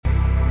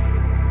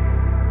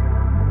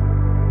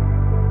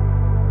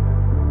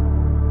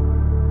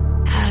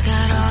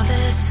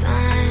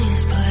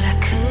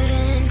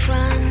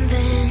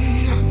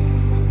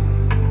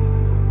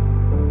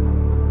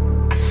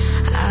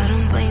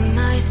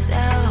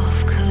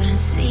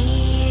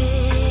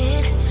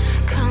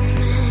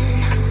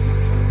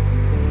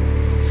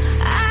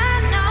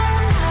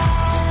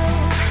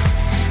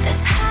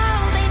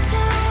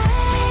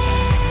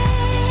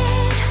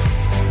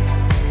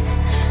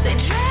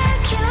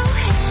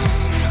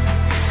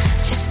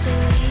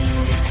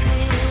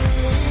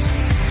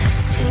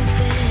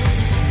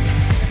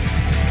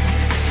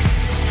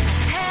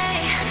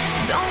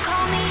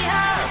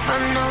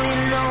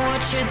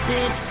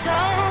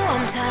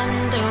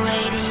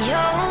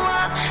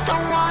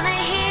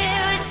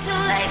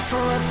for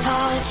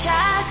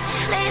apologize.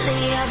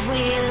 Lately I've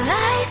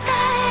realized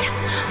that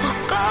what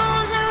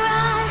goes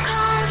around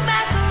comes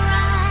back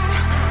around.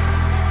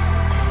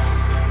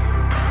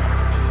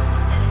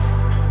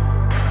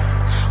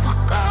 What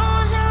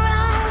goes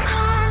around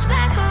comes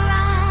back around.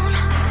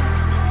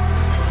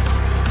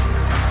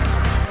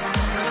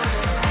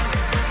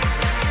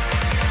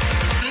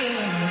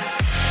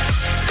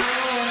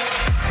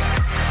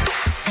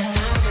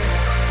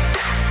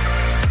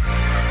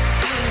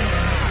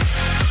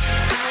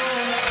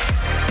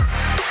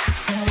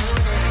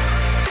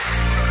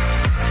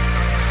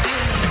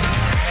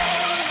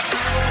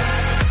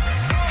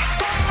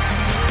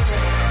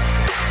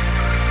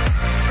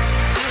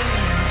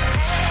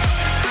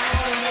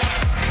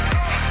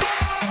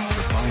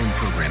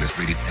 Is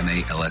rated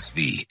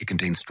MA-LSV. It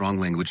contains strong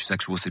language,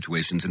 sexual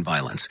situations, and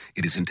violence.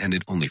 It is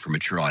intended only for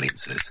mature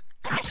audiences.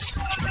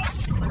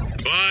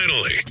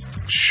 Finally,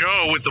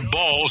 show with the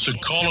balls to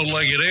call it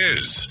like it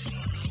is.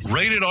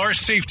 Rated R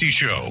Safety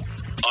Show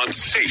on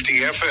Safety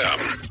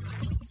FM.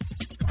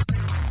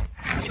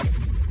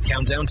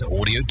 Countdown to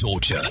audio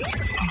torture.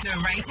 The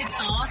Rated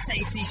R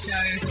Safety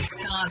Show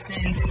starts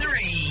in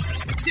 3,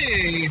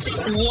 2,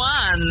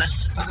 1.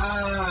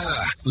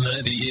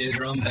 Let the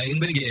eardrum pain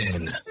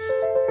begin.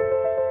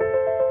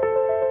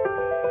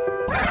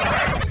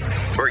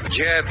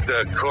 Forget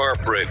the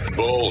corporate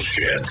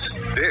bullshit.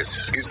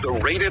 This is the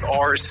Rated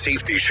R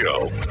Safety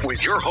Show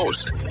with your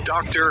host,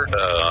 Dr.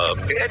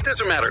 It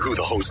doesn't matter who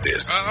the host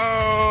is.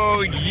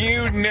 Oh,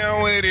 you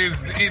know it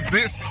is.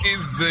 This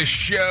is the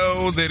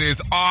show that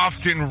is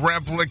often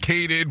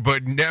replicated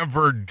but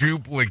never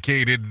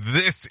duplicated.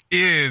 This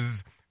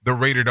is the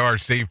Rated R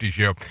Safety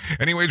Show.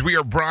 Anyways, we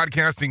are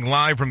broadcasting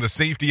live from the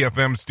Safety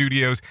FM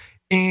studios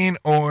in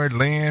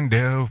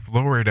Orlando,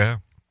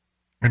 Florida,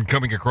 and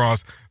coming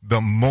across the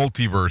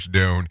multiverse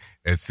known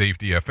as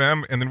Safety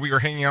FM. And then we are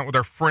hanging out with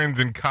our friends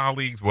and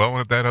colleagues, well,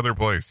 at that other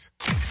place.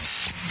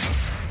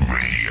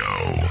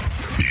 Radio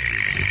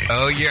Big.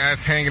 Oh,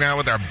 yes, hanging out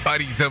with our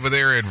buddies over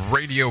there at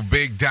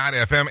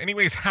RadioBig.fm.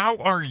 Anyways, how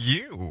are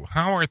you?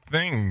 How are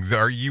things?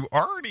 Are you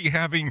already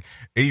having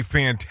a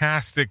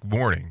fantastic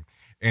morning?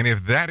 And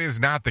if that is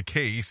not the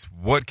case,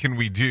 what can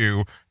we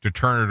do to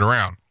turn it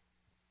around?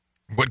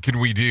 What can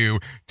we do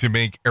to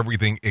make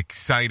everything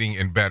exciting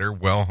and better?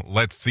 Well,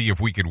 let's see if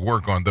we can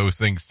work on those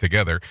things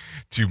together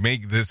to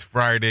make this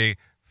Friday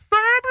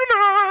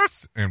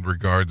fabulous in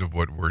regards of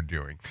what we're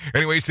doing.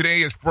 Anyways,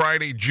 today is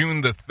Friday,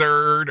 June the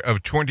 3rd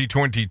of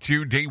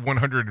 2022, day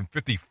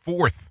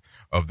 154th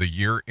of the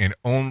year, and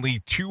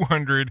only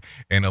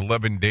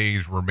 211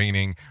 days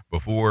remaining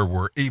before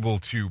we're able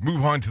to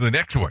move on to the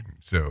next one.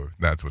 So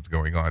that's what's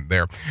going on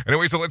there.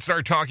 Anyway, so let's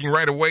start talking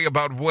right away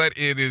about what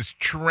it is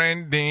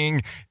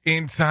trending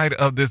inside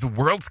of this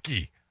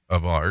worldski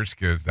of ours,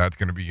 because that's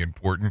going to be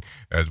important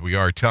as we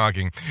are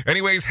talking.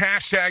 Anyways,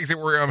 hashtags that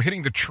we're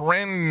hitting the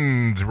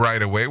trends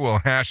right away. Well,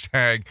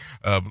 hashtag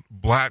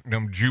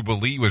Platinum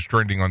Jubilee was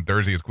trending on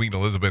Thursday as Queen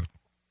Elizabeth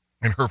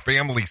and her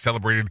family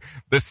celebrated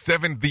the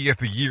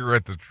 70th year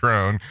at the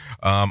throne.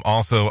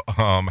 Also,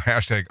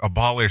 hashtag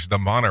abolish the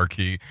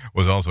monarchy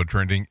was also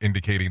trending,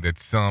 indicating that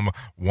some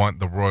want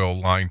the royal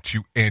line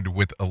to end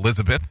with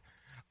Elizabeth.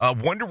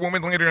 Wonder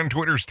Woman landed on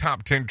Twitter's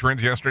top 10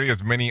 trends yesterday,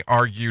 as many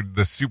argued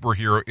the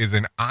superhero is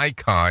an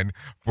icon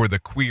for the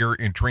queer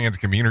and trans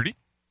community.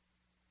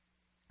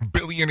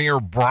 Billionaire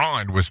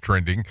Braun was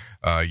trending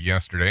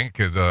yesterday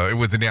because it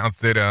was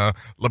announced that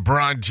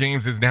LeBron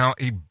James is now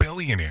a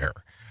billionaire.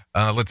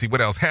 Let's see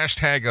what else.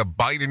 Hashtag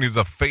Biden is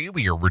a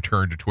failure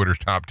returned to Twitter's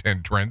top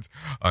 10 trends.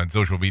 On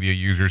social media,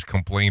 users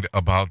complained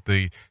about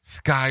the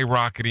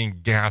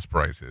skyrocketing gas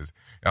prices.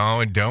 Oh,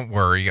 and don't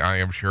worry, I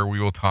am sure we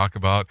will talk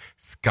about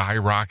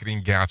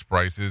skyrocketing gas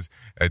prices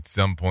at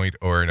some point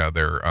or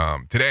another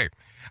today.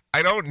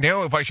 I don't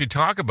know if I should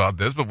talk about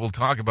this, but we'll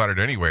talk about it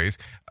anyways.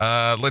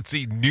 Let's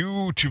see,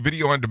 new to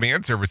video on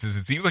demand services.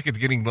 It seems like it's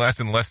getting less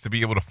and less to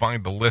be able to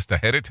find the list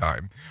ahead of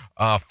time.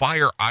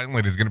 Fire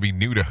Island is going to be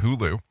new to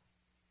Hulu.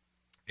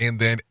 And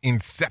then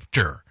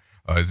Inceptor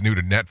is new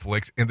to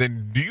Netflix. And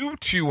then new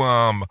to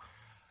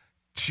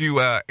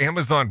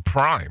Amazon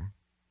Prime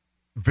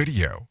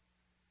Video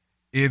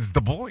is The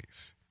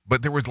Boys.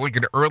 But there was like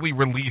an early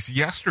release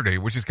yesterday,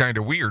 which is kind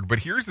of weird. But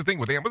here's the thing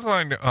with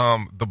Amazon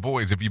The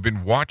Boys, if you've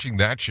been watching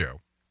that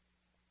show,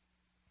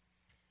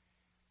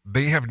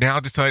 they have now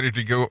decided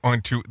to go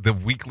onto the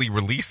weekly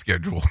release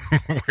schedule,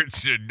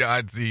 which did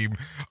not seem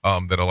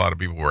that a lot of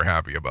people were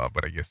happy about,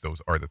 but I guess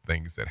those are the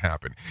things that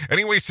happen.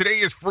 Anyways, today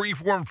is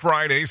Freeform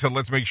Friday, so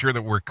let's make sure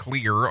that we're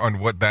clear on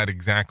what that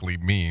exactly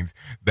means.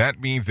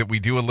 That means that we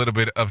do a little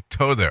bit of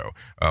todo.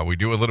 We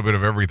do a little bit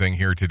of everything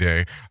here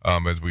today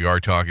as we are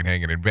talking,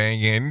 hanging, and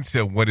banging.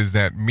 So what does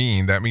that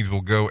mean? That means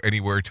we'll go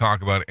anywhere,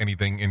 talk about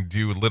anything, and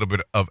do a little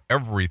bit of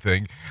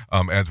everything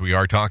as we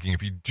are talking.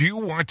 If you do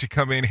want to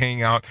come in,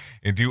 hang out,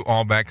 and do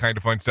all that kind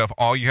of fun stuff,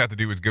 all you have to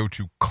do is go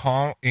to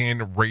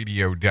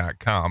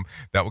callinradio.com.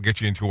 That will get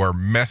you into our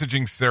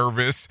messaging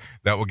service.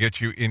 That will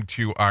get you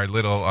into our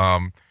little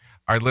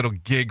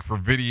gig for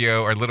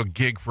video, our little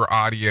gig for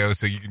audio,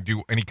 so you can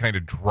do any kind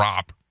of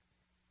drop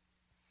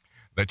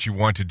that you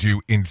want to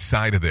do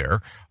inside of there.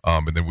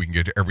 And then we can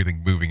get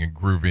everything moving and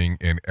grooving,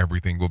 and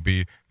everything will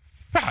be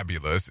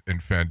fabulous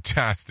and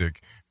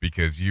fantastic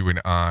because you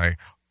and I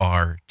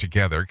are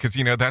together. Because,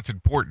 you know, that's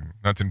important.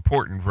 That's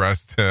important for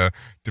us to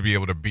be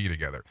able to be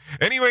together.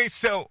 Anyway,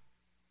 so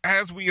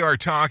as we are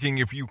talking,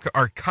 if you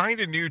are kind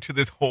of new to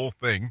this whole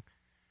thing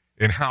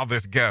and how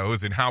this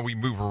goes and how we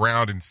move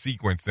around and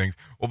sequence things,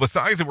 well,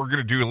 besides that, we're going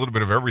to do a little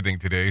bit of everything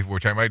today,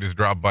 which I might just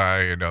drop by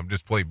and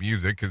just play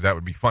music because that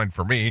would be fun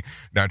for me.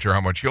 Not sure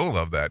how much you'll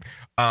love that.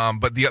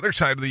 But the other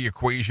side of the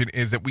equation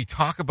is that we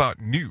talk about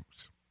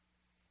news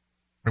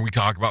and we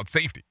talk about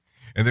safety.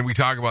 And then we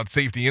talk about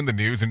safety in the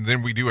news, and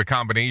then we do a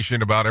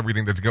combination about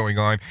everything that's going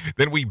on.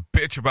 Then we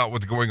bitch about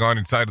what's going on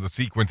inside of the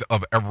sequence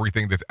of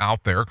everything that's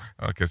out there,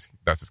 because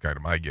that's just kind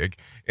of my gig.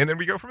 And then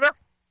we go from there.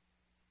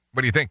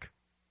 What do you think?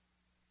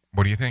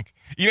 What do you think?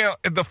 You know,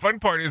 the fun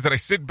part is that I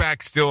sit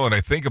back still and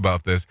I think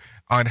about this,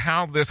 on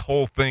how this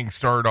whole thing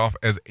started off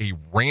as a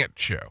rant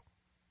show.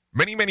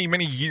 Many, many,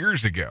 many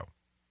years ago,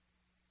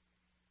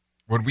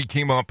 when we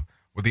came up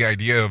with the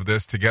idea of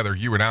this together,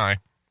 you and I,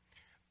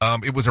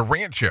 it was a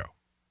rant show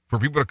for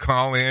people to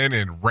call in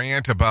and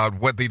rant about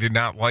what they did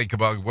not like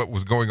about what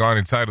was going on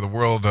inside of the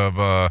world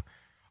of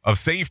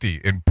safety.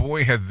 And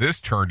boy, has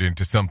this turned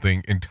into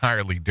something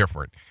entirely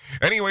different.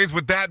 Anyways,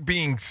 with that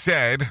being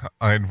said,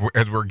 and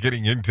as we're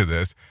getting into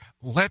this,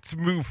 let's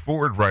move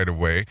forward right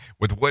away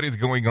with what is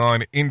going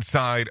on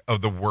inside of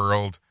the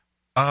world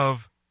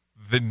of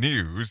the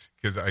news,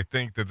 because I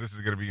think that this is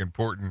going to be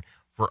important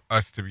for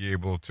us to be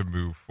able to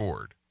move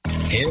forward.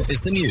 Here is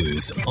the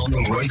news on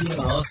the Rated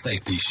R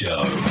Safety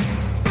Show.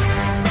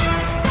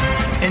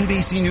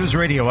 NBC News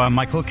Radio, I'm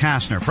Michael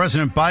Kastner.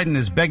 President Biden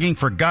is begging,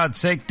 for God's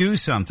sake, do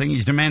something.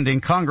 He's demanding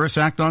Congress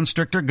act on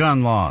stricter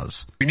gun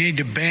laws. We need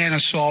to ban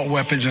assault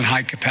weapons and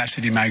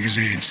high-capacity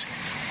magazines.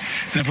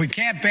 And if we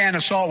can't ban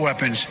assault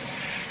weapons,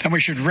 then we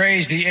should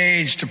raise the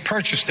age to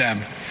purchase them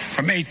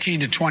from 18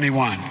 to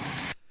 21.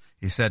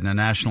 He said in a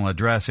national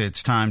address,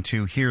 it's time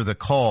to hear the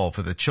call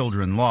for the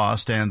children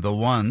lost and the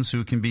ones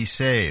who can be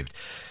saved.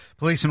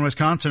 Police in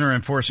Wisconsin are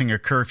enforcing a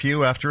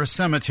curfew after a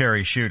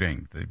cemetery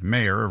shooting. The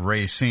mayor of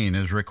Racine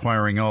is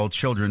requiring all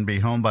children be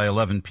home by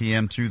 11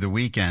 p.m. through the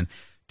weekend.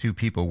 2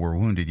 people were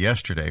wounded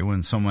yesterday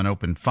when someone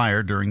opened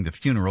fire during the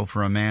funeral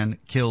for a man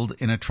killed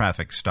in a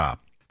traffic stop.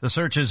 The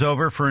search is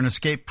over for an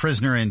escaped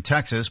prisoner in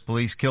Texas.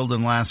 Police killed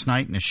him last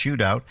night in a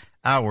shootout,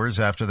 hours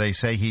after they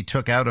say he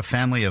took out a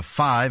family of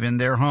 5 in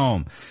their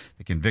home.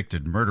 The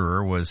convicted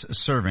murderer was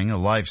serving a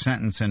life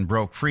sentence and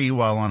broke free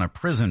while on a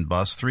prison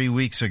bus 3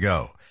 weeks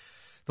ago.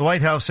 The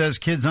White House says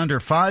kids under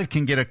 5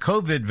 can get a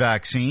COVID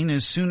vaccine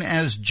as soon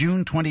as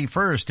June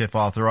 21st if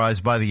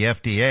authorized by the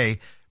FDA.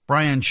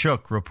 Brian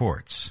Shook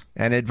reports.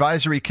 An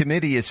advisory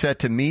committee is set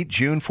to meet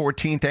June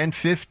 14th and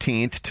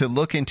 15th to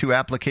look into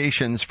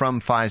applications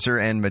from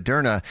Pfizer and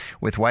Moderna,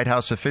 with White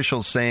House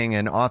officials saying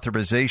an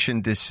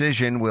authorization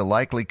decision will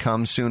likely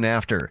come soon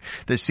after.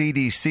 The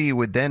CDC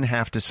would then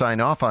have to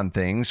sign off on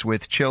things,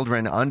 with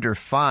children under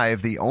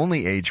 5 the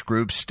only age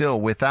group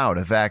still without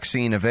a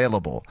vaccine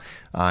available.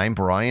 I'm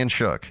Brian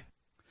Shook.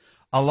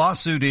 A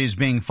lawsuit is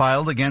being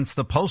filed against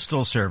the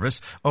Postal Service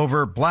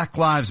over Black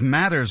Lives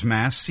Matter's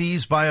mask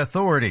seized by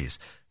authorities.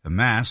 The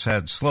masks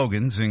had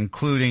slogans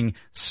including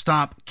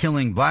 "Stop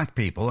Killing Black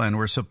People" and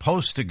were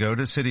supposed to go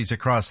to cities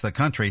across the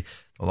country.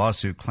 The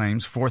lawsuit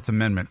claims Fourth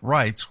Amendment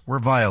rights were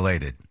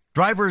violated.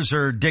 Drivers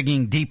are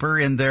digging deeper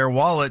in their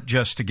wallet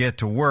just to get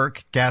to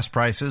work. Gas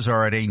prices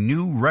are at a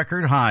new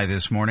record high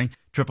this morning.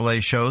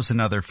 AAA shows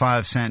another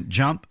 5-cent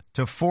jump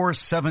to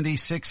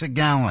 $4.76 a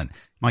gallon.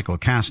 Michael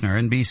Kastner,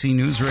 NBC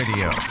News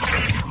Radio.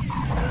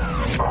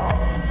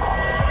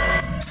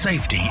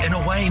 Safety in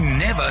a way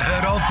never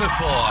heard of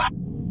before.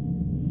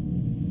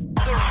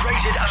 The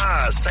Rated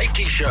R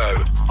Safety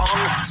Show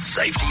on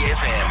Safety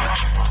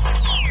FM.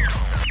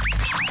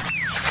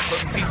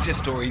 From Feature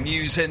Story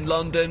News in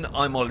London,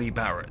 I'm Ollie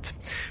Barrett.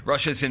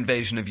 Russia's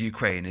invasion of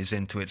Ukraine is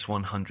into its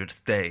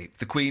 100th day.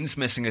 The Queen's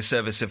missing a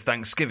service of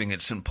Thanksgiving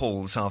at St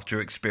Paul's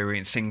after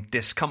experiencing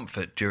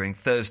discomfort during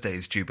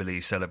Thursday's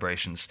Jubilee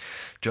celebrations.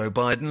 Joe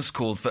Biden's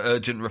called for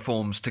urgent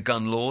reforms to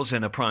gun laws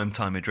in a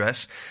primetime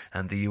address,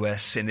 and the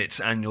US, in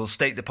its annual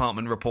State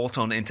Department report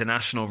on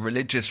international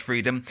religious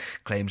freedom,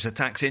 claims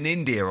attacks in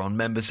India on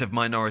members of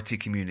minority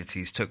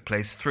communities took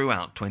place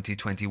throughout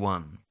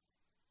 2021.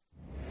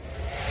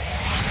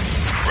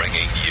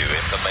 Bringing you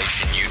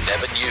information you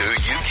never knew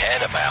you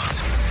cared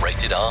about.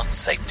 Rated R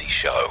Safety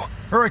Show.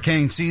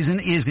 Hurricane season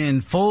is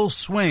in full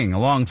swing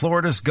along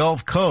Florida's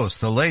Gulf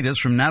Coast. The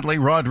latest from Natalie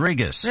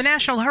Rodriguez. The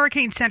National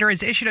Hurricane Center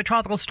has issued a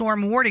tropical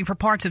storm warning for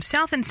parts of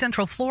South and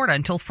Central Florida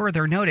until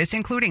further notice,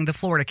 including the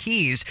Florida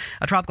Keys.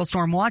 A tropical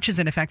storm watch is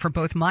in effect for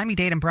both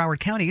Miami-Dade and Broward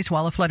counties,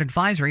 while a flood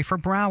advisory for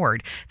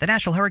Broward. The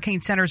National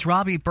Hurricane Center's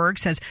Robbie Berg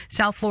says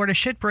South Florida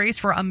should brace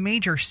for a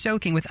major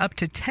soaking with up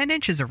to 10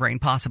 inches of rain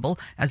possible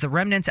as the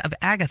remnants of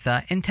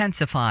Agatha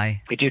intensify.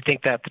 We do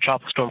think that the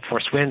tropical storm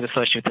force winds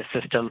associated with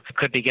the system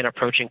could begin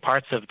approaching parts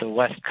parts of the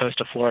west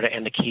coast of Florida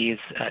and the Keys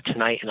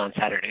tonight and on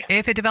Saturday.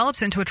 If it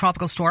develops into a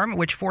tropical storm,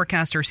 which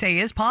forecasters say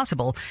is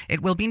possible,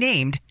 it will be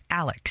named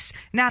Alex.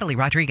 Natalie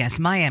Rodriguez,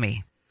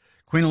 Miami.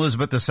 Queen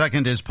Elizabeth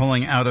II is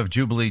pulling out of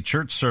Jubilee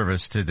Church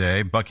service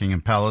today.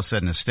 Buckingham Palace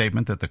said in a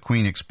statement that the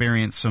Queen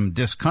experienced some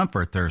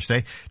discomfort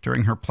Thursday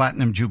during her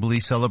Platinum Jubilee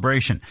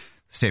celebration.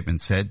 The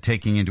statement said,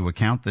 taking into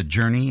account the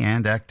journey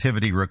and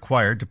activity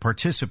required to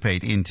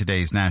participate in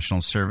today's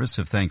national service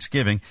of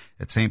Thanksgiving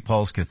at St.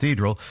 Paul's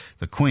Cathedral,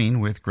 the Queen,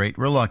 with great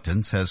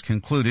reluctance, has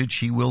concluded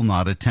she will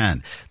not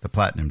attend. The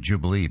Platinum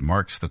Jubilee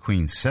marks the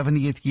Queen's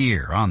 70th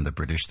year on the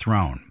British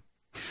throne.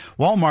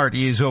 Walmart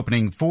is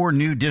opening 4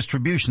 new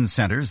distribution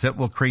centers that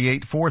will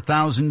create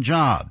 4,000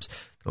 jobs.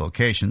 The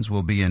locations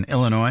will be in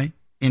Illinois,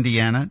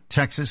 Indiana,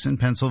 Texas, and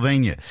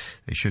Pennsylvania.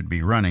 They should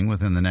be running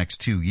within the next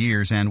 2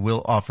 years and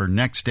will offer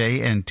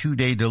next-day and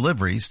 2-day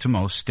deliveries to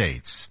most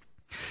states.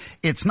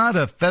 It's not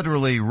a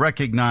federally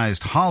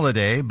recognized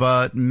holiday,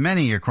 but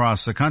many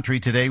across the country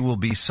today will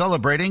be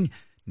celebrating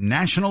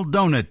National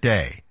Donut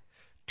Day.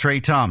 Trey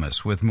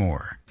Thomas with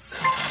more.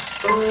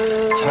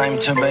 Time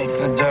to make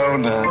the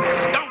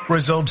donuts.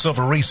 Results of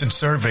a recent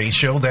survey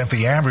show that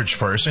the average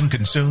person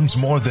consumes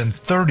more than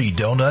 30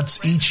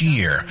 donuts each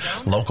year.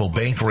 Local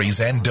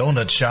bakeries and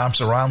donut shops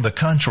around the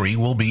country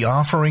will be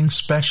offering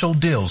special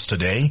deals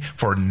today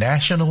for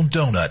National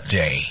Donut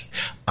Day.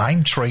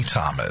 I'm Trey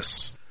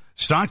Thomas.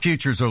 Stock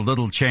futures are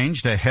little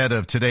changed ahead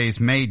of today's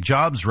May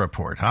jobs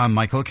report. I'm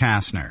Michael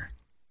Kastner.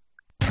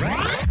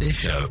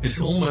 This show is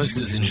almost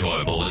as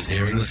enjoyable as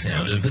hearing the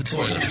sound of the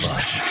toilet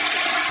flush.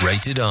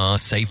 Rated R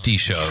Safety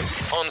Show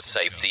on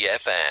Safety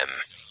FM.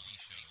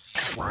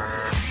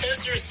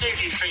 Is your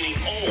safety training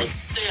old,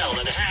 stale,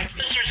 and hacked?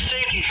 Is your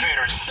safety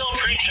trainer still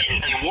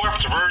preaching a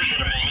warped version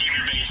of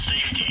behavior-based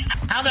safety?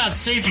 How about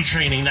safety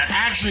training that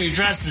actually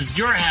addresses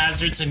your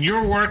hazards in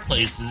your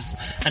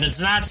workplaces and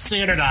is not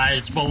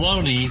standardized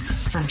baloney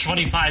from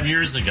 25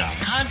 years ago?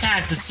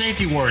 Contact the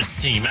Safety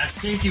Wars team at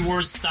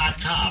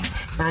safetywars.com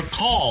or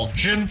call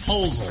Jim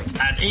Posel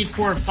at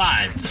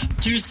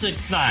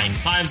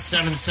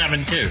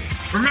 845-269-5772.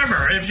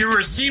 Remember, if you're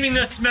receiving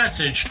this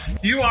message,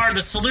 you are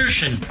the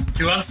solution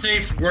to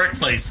unsafe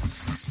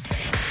workplaces.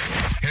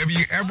 Have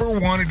you ever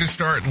wanted to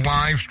start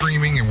live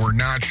streaming and were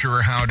not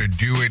sure how to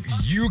do it?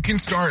 You can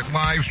start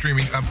live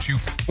streaming up to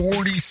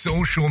 40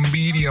 social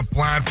media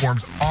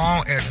platforms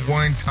all at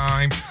one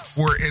time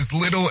for as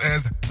little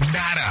as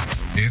nada.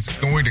 It's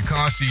going to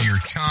cost you your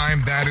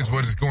time. That is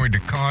what it's going to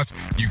cost.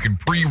 You can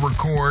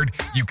pre-record,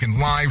 you can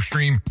live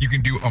stream, you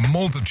can do a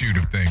multitude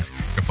of things.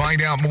 To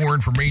find out more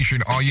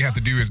information, all you have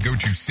to do is go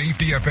to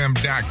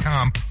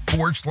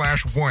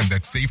safetyfm.com/one.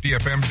 That's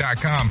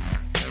safetyfm.com,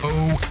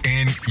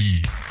 ONE.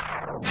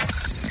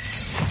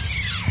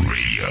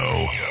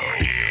 Radio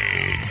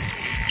in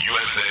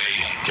USA,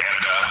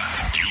 Canada,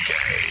 UK.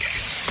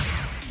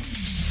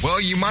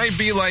 Well, you might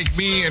be like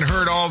me and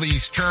heard all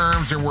these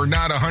terms and were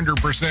not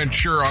 100%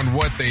 sure on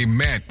what they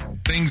meant.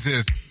 Things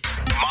as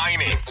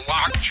mining,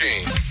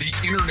 blockchain, the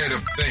Internet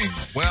of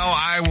Things. Well,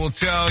 I will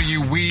tell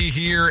you, we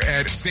here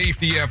at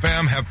Safety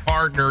FM have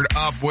partnered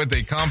up with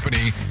a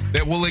company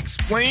that will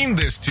explain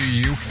this to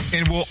you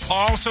and will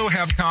also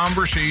have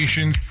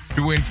conversations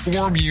to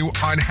inform you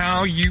on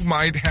how you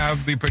might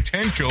have the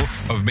potential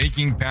of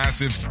making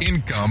passive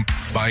income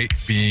by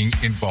being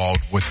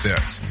involved with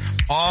this.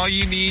 All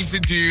you need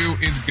to do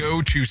is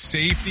go to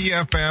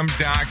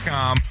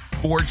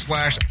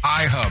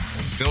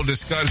safetyfm.com/iHub. They'll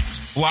discuss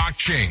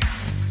blockchain.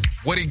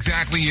 What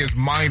exactly is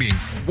mining?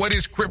 What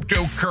is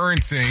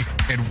cryptocurrency?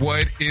 And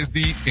what is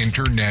the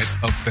Internet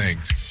of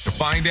Things? To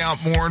find out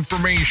more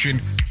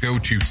information, go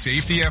to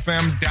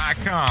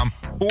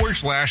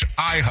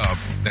safetyfm.com/iHub.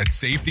 That's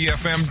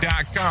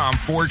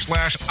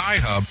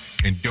safetyfm.com/iHub.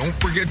 And don't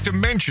forget to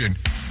mention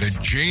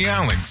that Jay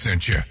Allen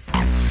sent you.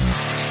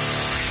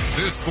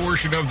 This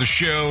portion of the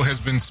show has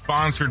been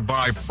sponsored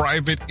by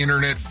Private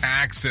Internet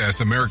Access,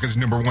 America's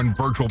 #1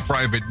 virtual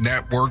private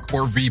network,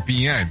 or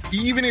VPN.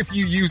 Even if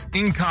you use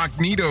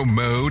incognito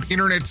mode,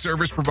 Internet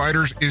Service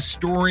Providers is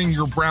storing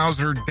your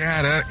browser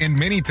data and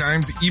many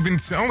times even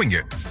selling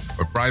it.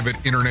 But Private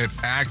Internet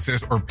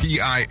Access, or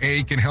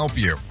PIA, can help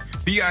you.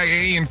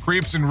 PIA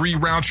encrypts and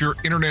reroutes your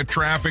internet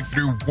traffic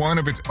through one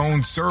of its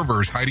own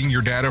servers, hiding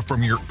your data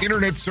from your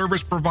internet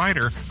service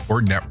provider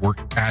or network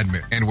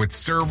admin. And with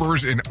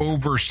servers in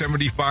over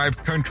 75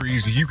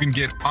 countries, you can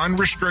get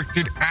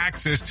unrestricted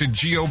access to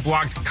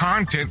geo-blocked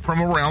content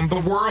from around the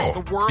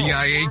world.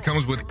 PIA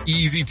comes with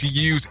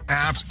easy-to-use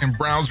apps and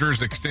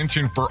browsers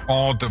extension for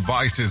all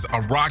devices,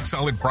 a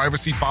rock-solid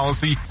privacy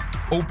policy,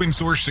 open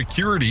source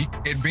security,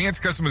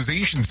 advanced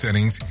customization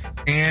settings,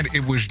 and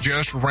it was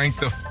just ranked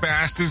the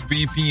fastest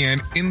VPN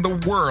in the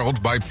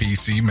world by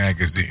PC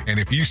Magazine. And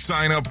if you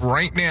sign up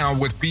right now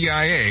with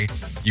PIA,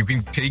 you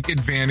can take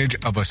advantage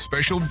of a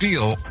special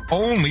deal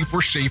only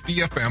for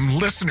Safety FM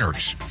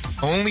listeners.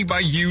 Only by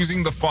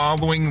using the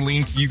following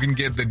link, you can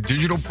get the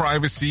digital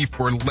privacy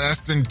for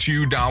less than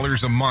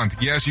 $2 a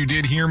month. Yes, you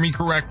did hear me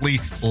correctly.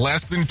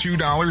 Less than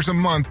 $2 a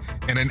month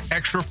and an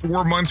extra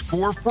 4 months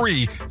for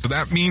free. So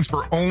that means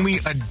for only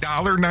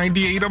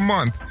 $1.98 a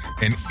month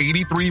and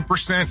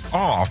 83%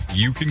 off,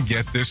 you can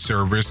get this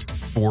service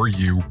for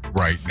you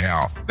right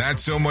now.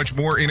 That's so much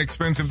more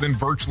inexpensive than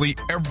virtually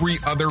every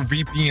other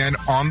VPN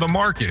on the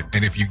market.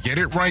 And if you get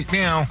it right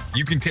now,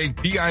 you can take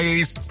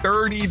PIA's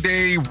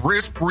 30-day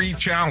risk-free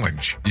challenge.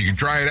 You can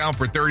try it out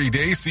for 30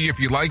 days, see if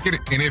you like it,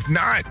 and if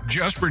not,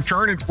 just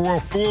return it for a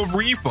full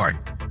refund.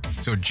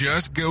 So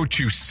just go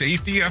to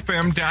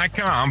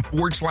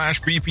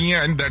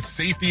safetyfm.com/VPN. That's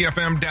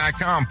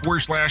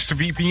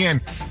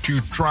safetyfm.com/VPN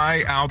to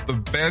try out the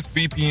best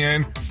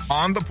VPN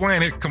on the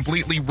planet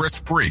completely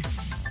risk-free.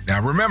 Now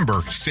remember,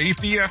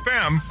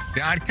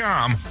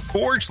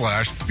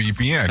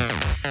 safetyfm.com/VPN.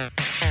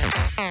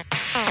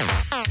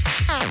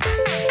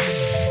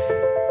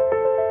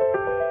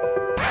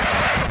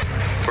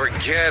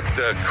 Forget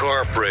the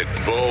corporate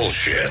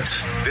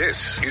bullshit.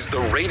 This is the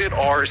Rated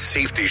R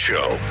Safety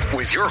Show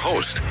with your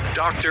host,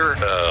 Dr.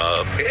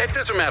 It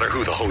doesn't matter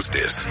who the host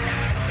is.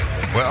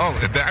 Well,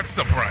 that's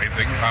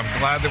surprising. I'm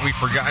glad that we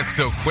forgot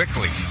so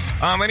quickly.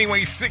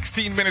 Anyway,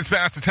 16 minutes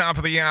past the top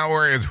of the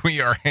hour as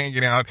we are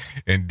hanging out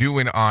and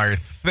doing our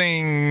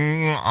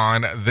thing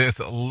on this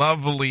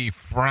lovely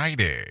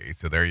Friday.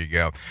 So there you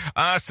go.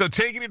 So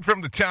taking it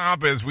from the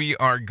top as we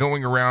are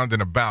going around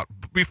and about.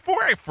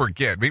 Before I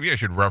forget, maybe I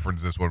should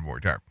reference this one more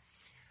time.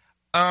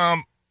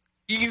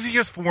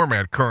 Easiest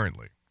format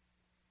currently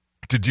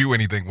to do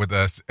anything with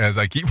us as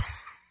I keep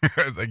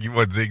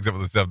on seeing some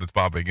of the stuff that's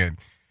popping in.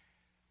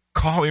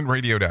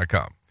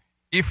 Callinradio.com.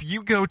 If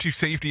you go to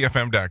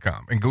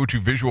safetyfm.com and go to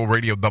visual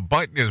radio, the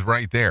button is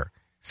right there.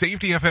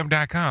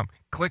 Safetyfm.com.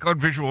 Click on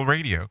visual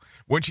radio.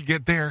 Once you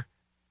get there,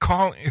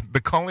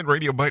 the call-in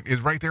radio button is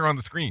right there on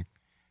the screen.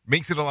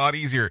 Makes it a lot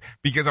easier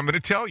because I'm going to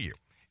tell you,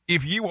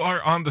 if you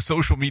are on the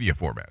social media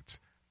formats,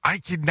 I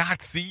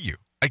cannot see you.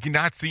 I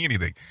cannot see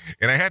anything.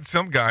 And I had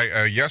some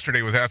guy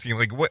yesterday was asking,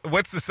 like,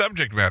 what's the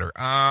subject matter?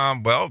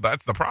 Well,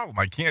 that's the problem.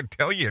 I can't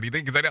tell you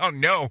anything because I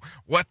don't know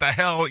what the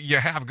hell you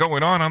have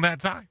going on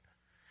that side.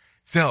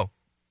 So,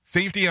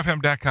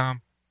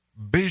 safetyfm.com,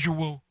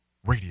 visual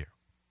radio.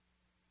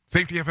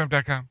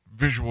 Safetyfm.com,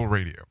 visual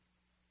radio.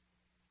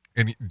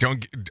 And don't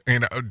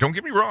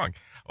get me wrong.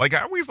 Like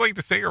I always like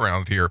to say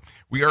around here,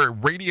 we are a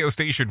radio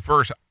station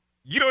first.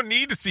 You don't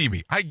need to see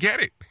me. I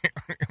get it.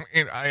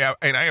 and I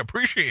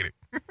appreciate it.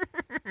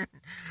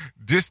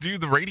 Just do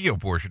the radio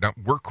portion.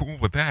 We're cool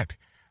with that.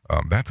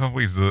 That's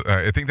always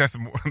I think that's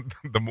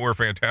the more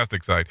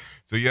fantastic side.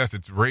 So yes,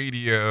 it's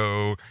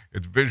radio,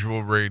 it's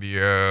visual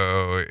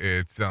radio,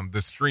 it's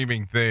the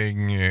streaming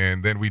thing,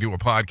 and then we do a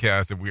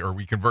podcast, and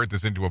we convert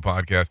this into a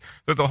podcast.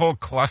 So it's a whole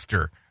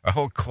cluster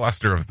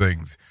of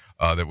things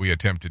that we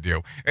attempt to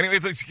do.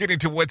 Anyways, let's get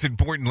into what's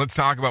important. Let's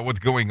talk about what's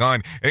going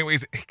on.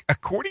 Anyways,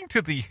 according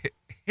to the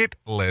hit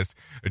list,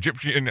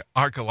 Egyptian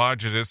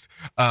archaeologists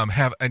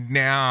have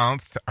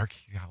announced,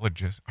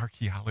 archaeologists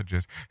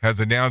has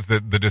announced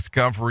that the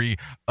discovery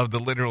of the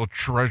literal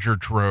treasure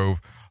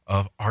trove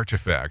of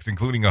artifacts,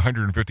 including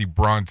 150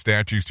 bronze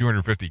statues,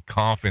 250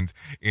 coffins,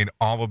 and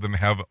all of them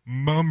have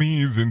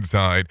mummies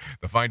inside.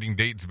 The finding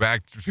dates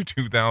back to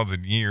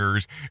 2,000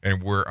 years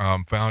and were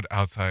found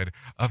outside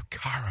of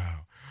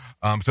Cairo.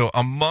 So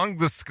among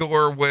the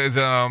score was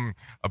a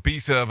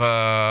piece of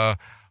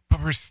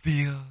pepper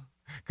steel,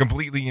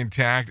 completely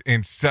intact,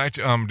 and such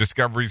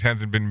discoveries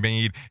hasn't been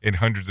made in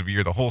hundreds of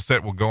years. The whole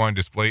set will go on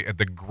display at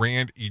the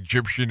Grand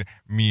Egyptian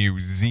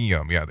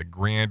Museum. Yeah, the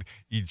Grand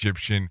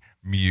Egyptian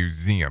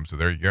Museum. So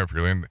there you go.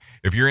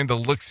 If you're in the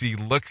look-see,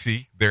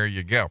 there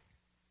you go.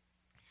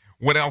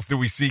 What else do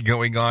we see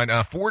going on?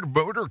 Ford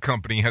Motor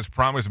Company has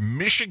promised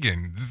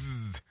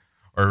Michiganders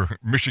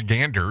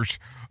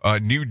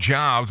new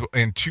jobs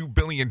and $2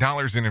 billion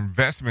in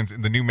investments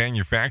in the new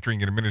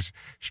manufacturing and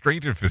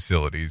administrative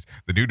facilities.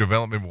 The new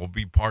development will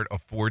be part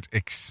of Ford's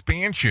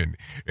expansion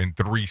in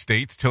 3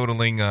 states,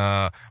 totaling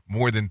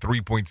more than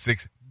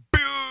 3.6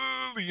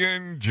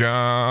 billion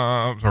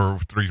jobs, or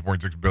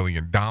 $3.6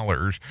 billion,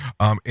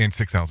 and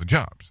 6,000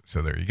 jobs.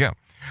 So there you go.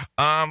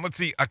 Let's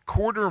see,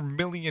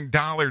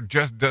 $250,000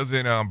 just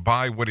doesn't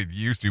buy what it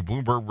used to.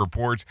 Bloomberg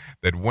reports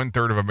that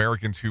 1/3 of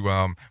Americans who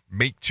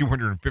make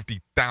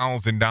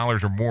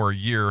 $250,000 or more a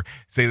year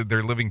say that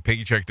they're living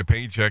paycheck to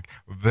paycheck.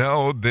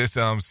 Though this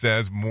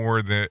says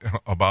more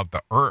about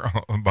the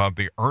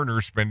earner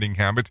spending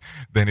habits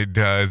than it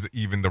does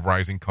even the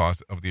rising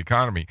cost of the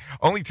economy.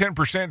 Only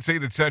 10% say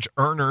that such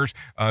earners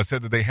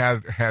said that they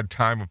had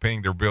time of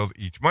paying their bills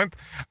each month,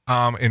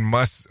 and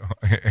most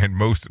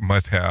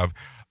must have.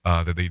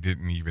 That they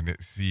didn't even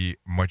see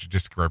much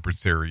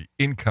discrepancy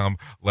income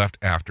left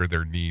after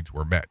their needs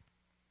were met.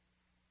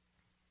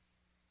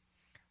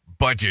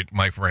 Budget,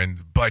 my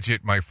friends.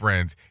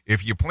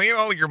 If you plan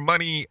all your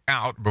money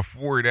out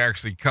before it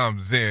actually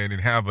comes in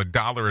and have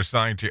 $1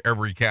 assigned to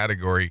every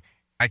category,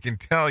 I can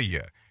tell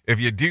you, if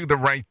you do the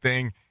right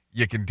thing,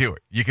 you can do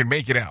it. You can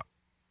make it out.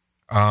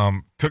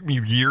 Took me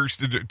years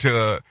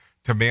to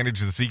manage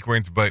the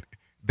sequence, but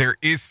there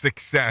is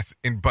success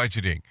in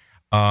budgeting.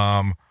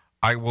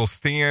 I will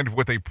stand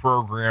with a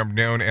program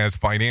known as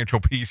Financial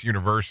Peace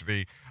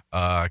University,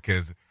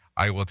 because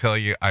I will tell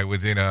you, I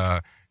was in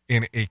a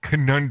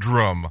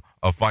conundrum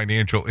of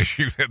financial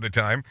issues at the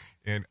time,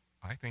 and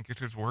I think it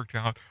has worked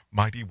out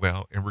mighty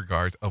well in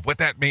regards of what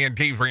that man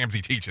Dave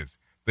Ramsey teaches.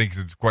 Thinks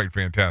it's quite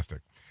fantastic.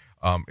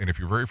 And if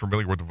you're very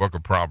familiar with the book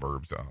of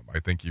Proverbs, I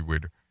think you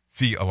would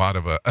see a lot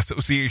of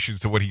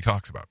associations to what he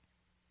talks about.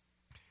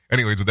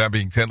 Anyways, with that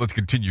being said, let's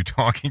continue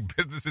talking.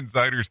 Business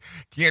insiders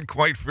can't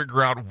quite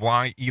figure out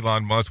why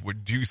Elon Musk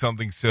would do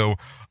something so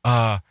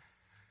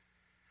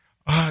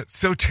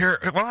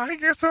terrible. Well, I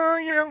guess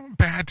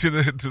bad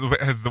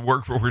as the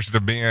workforce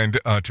demand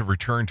to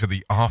return to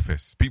the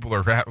office. People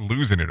are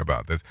losing it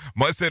about this.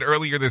 Musk said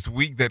earlier this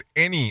week that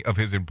any of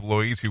his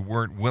employees who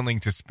weren't willing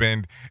to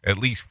spend at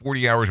least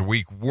 40 hours a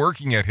week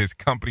working at his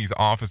company's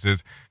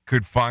offices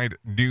could find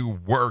new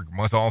work.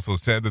 Musk also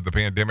said that the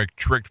pandemic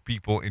tricked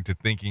people into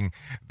thinking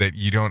that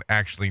you don't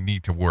actually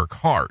need to work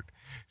hard.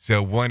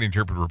 So one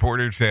Interpreter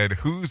reporter said,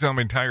 whose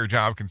entire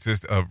job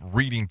consists of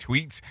reading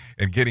tweets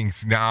and getting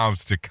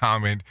snobs to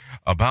comment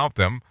about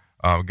them.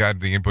 Got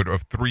the input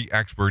of 3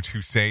 experts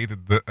who say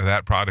that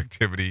that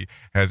productivity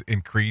has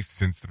increased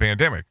since the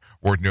pandemic.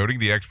 Worth noting,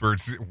 the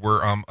experts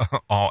were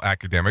all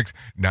academics,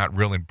 not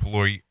real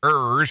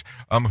employers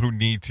who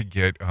need to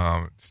get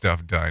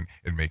stuff done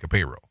and make a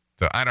payroll.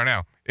 So I don't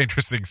know.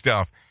 Interesting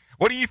stuff.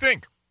 What do you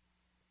think?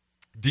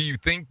 Do you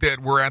think that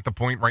we're at the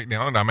point right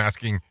now, and I'm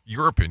asking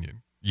your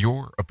opinion,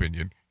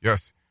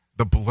 yes,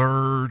 the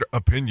blurred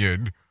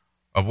opinion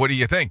of what do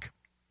you think?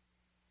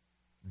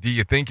 Do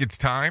you think it's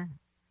time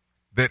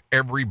that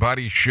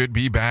everybody should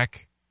be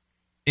back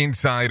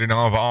inside an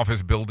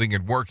office building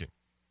and working?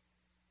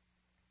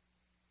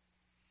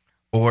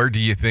 Or do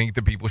you think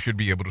that people should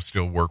be able to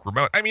still work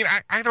remote? I mean,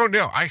 I don't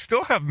know. I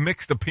still have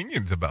mixed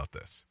opinions about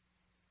this.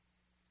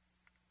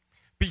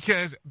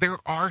 Because there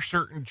are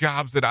certain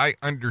jobs that I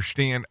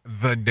understand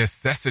the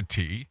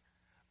necessity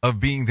of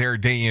being there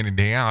day in and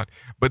day out.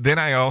 But then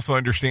I also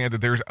understand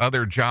that there's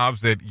other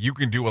jobs that you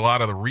can do a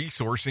lot of the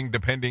resourcing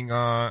depending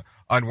on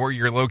where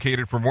you're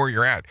located from where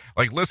you're at.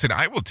 Like, listen,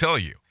 I will tell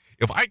you,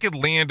 if I could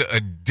land a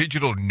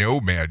digital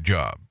nomad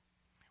job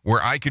where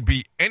I could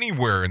be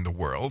anywhere in the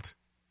world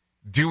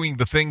doing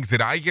the things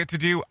that I get to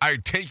do,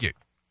 I'd take it.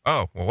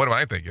 Oh, well, what am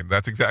I thinking?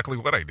 That's exactly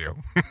what I do.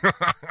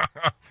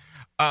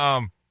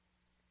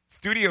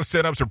 Studio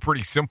setups are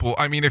pretty simple.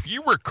 I mean, if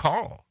you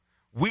recall,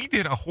 we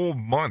did a whole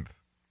month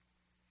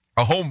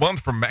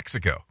from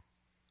Mexico,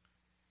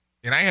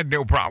 and I had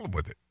no problem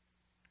with it.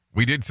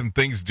 We did some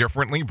things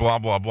differently, blah,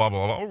 blah, blah,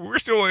 blah, blah. We're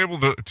still able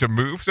to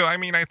move. So, I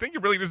mean, I think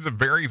it really just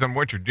varies on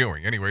what you're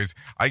doing. Anyways,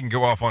 I can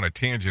go off on a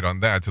tangent on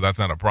that, so that's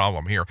not a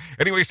problem here.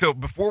 Anyway, so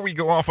before we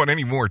go off on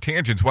any more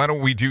tangents, why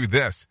don't we do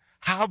this?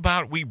 How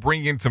about we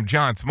bring in some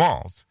John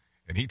Smalls,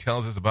 and he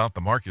tells us about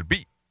the market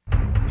beat.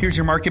 Here's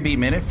your Market Beat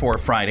Minute for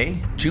Friday,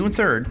 June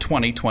 3rd,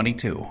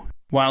 2022.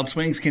 Wild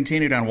swings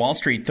continued on Wall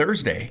Street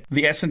Thursday.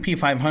 The S&P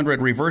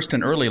 500 reversed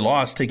an early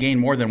loss to gain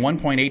more than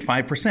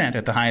 1.85%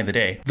 at the high of the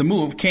day. The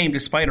move came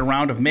despite a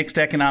round of mixed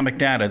economic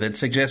data that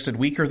suggested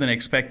weaker than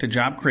expected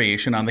job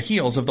creation on the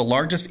heels of the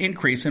largest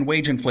increase in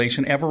wage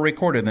inflation ever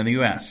recorded in the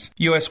U.S.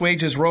 U.S.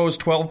 wages rose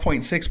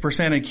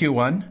 12.6% in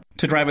Q1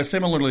 to drive a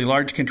similarly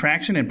large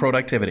contraction in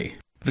productivity.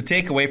 The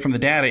takeaway from the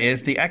data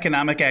is the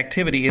economic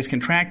activity is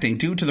contracting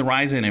due to the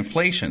rise in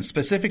inflation,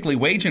 specifically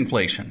wage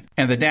inflation,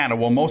 and the data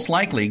will most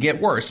likely get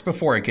worse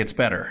before it gets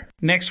better.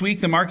 Next week,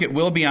 the market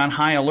will be on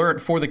high alert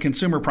for the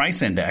Consumer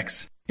Price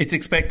Index. It's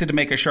expected to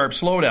make a sharp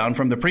slowdown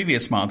from the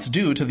previous months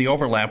due to the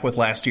overlap with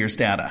last year's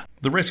data.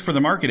 The risk for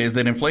the market is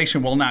that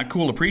inflation will not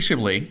cool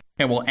appreciably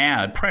and will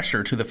add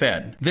pressure to the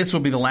Fed. This will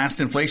be the last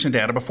inflation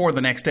data before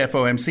the next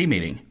FOMC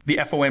meeting. The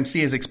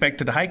FOMC is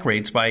expected to hike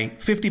rates by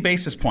 50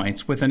 basis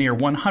points with a near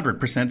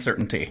 100%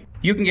 certainty.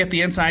 You can get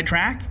the inside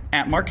track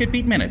at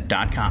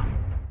marketbeatminute.com.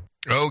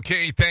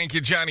 Okay, thank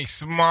you, Johnny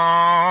Smalls,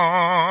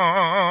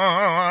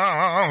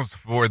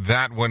 for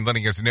that one,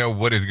 letting us know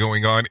what is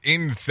going on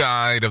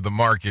inside of the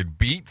market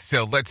beat.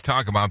 So let's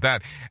talk about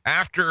that.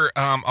 After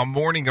a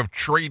morning of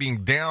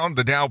trading down,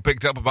 the Dow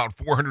picked up about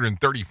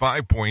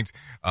 435 points,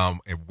 and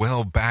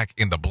well back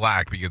in the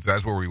black, because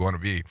that's where we want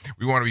to be.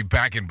 We want to be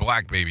back in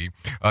black, baby.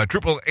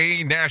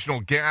 AAA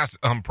natural gas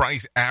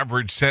price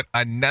average set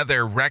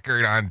another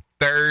record on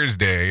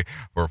Thursday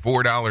for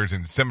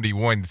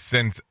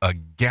 $4.71 a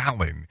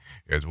gallon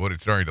is what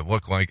it's starting to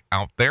look like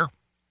out there.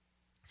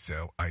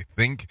 So I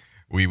think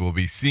we will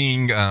be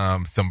seeing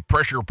some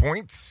pressure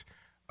points.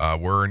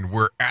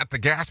 We're at the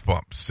gas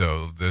pump.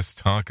 So let's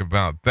talk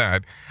about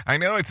that. I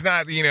know it's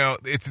not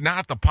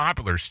the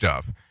popular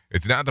stuff.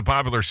 It's not the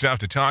popular stuff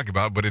to talk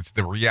about, but it's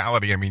the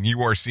reality. I mean,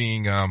 you are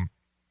seeing the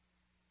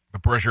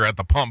pressure at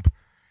the pump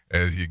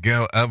as you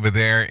go over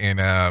there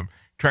and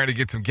trying to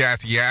get some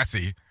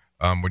gassy-assy.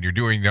 When you're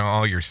doing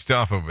all your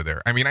stuff over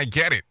there. I mean, I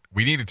get it.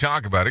 We need to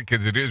talk about it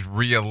because it is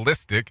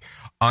realistic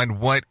on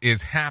what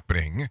is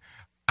happening.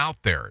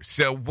 out there.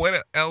 So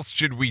what else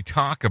should we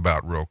talk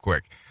about real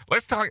quick?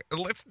 Let's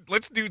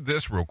do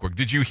this real quick.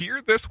 Did you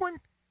hear this one?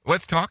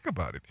 Let's talk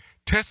about it.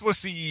 Tesla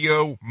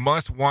CEO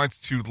Musk wants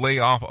to lay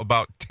off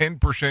about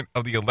 10%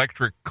 of the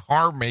electric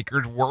car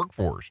maker's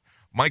workforce.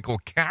 Michael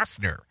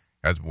Kastner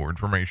has more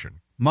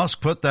information. Musk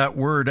put that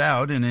word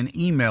out in an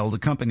email to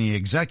company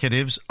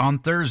executives on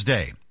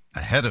Thursday.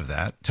 Ahead of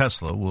that,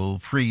 Tesla will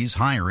freeze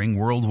hiring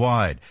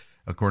worldwide.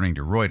 According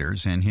to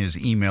Reuters, in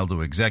his email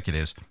to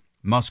executives,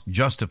 Musk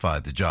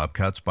justified the job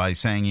cuts by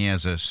saying he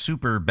has a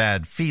super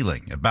bad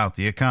feeling about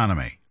the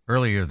economy.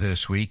 Earlier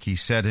this week, he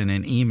said in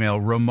an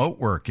email, remote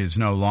work is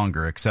no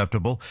longer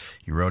acceptable.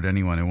 He wrote,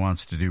 anyone who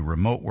wants to do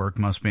remote work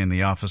must be in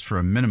the office for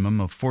a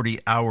minimum of 40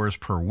 hours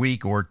per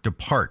week or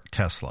depart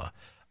Tesla.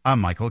 I'm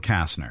Michael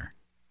Kastner.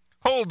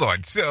 Hold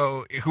on.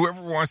 So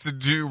whoever wants to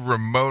do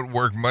remote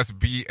work must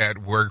be at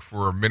work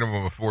for a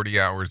minimum of 40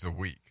 hours a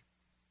week.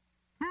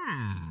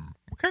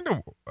 What kind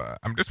of,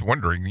 I'm just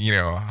wondering,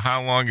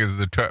 how long is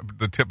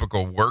the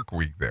typical work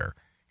week there?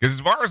 Because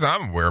as far as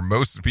I'm aware,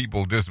 most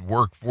people just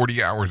work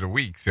 40 hours a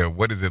week. So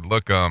what does it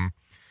look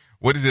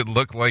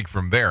like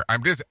from there?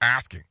 I'm just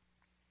asking.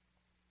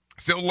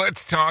 So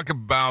let's talk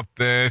about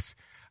this.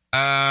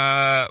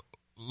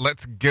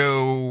 Let's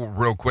go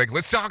real quick.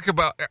 Let's talk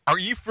about, are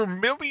you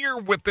familiar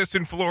with this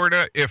in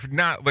Florida? If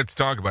not, let's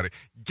talk about it.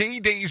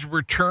 Gay Days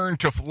return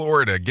to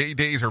Florida. Gay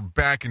Days are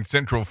back in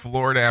Central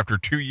Florida after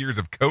 2 years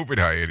of COVID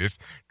hiatus.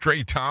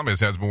 Trey Thomas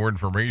has more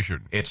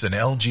information. It's an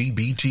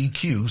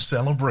LGBTQ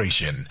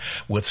celebration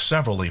with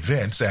several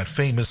events at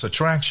famous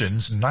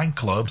attractions,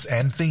 nightclubs,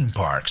 and theme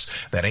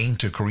parks that aim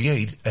to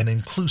create an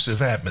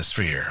inclusive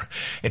atmosphere.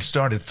 It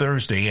started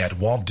Thursday at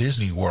Walt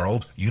Disney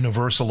World,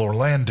 Universal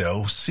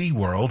Orlando,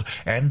 SeaWorld,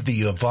 and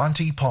the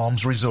Avanti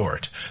Palms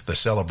Resort. The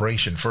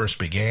celebration first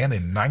began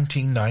in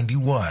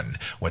 1991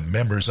 when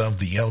members of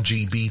the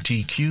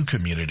LGBTQ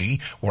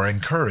community were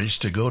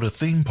encouraged to go to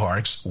theme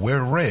parks,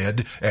 wear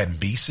red, and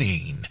be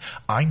seen.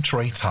 I'm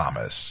Trey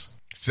Thomas.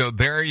 So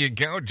there you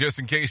go. Just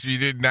in case you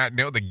did not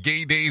know, the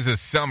Gay Days of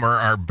Summer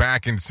are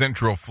back in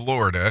Central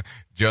Florida,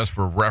 just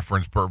for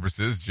reference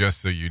purposes,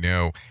 just so you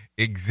know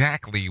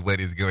exactly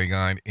what is going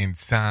on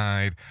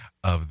inside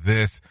of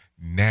this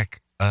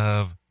neck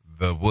of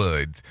the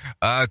woods.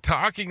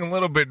 Talking a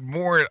little bit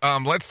more,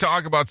 let's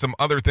talk about some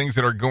other things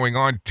that are going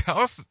on.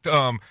 Tulsa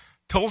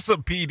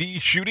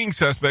PD shooting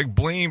suspect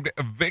blamed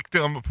a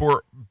victim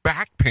for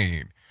back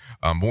pain.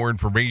 More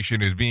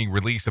information is being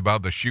released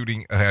about the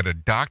shooting at a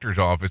doctor's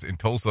office in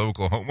Tulsa,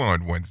 Oklahoma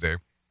on Wednesday.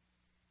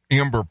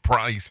 Amber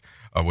Price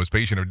was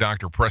patient of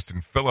Dr.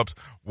 Preston Phillips,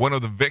 one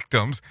of the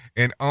victims,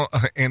 and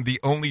the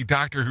only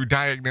doctor who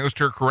diagnosed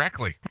her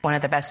correctly. One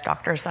of the best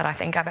doctors that I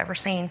think I've ever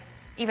seen.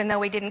 Even though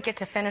we didn't get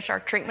to finish our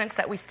treatments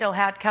that we still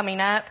had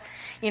coming up,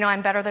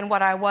 I'm better than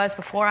what I was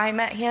before I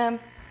met him.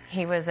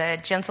 He was a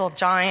gentle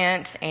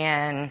giant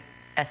and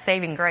a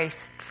saving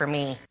grace for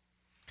me.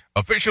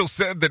 Officials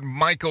said that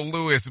Michael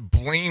Lewis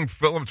blamed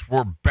Phillips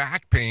for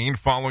back pain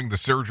following the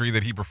surgery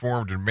that he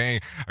performed in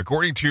May.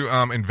 According to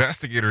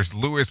investigators,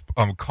 Lewis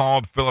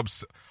called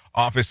Phillips'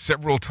 office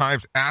several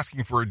times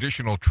asking for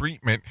additional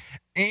treatment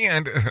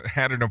and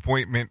had an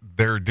appointment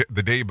there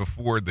the day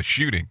before the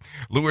shooting.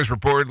 Lewis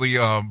reportedly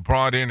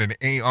brought in an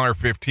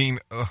AR-15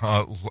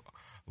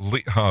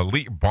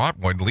 bought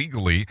one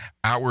legally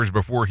hours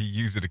before he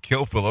used it to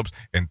kill Phillips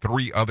and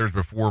 3 others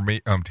before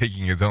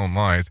taking his own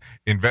lives.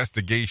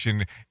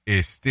 Investigation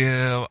is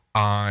still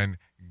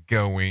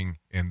ongoing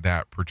in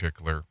that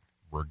particular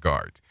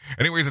regard.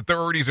 Anyways,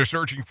 authorities are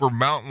searching for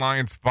mountain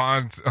lion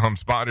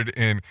spotted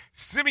in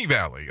Simi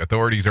Valley.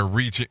 Authorities are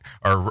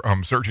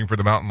searching for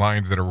the mountain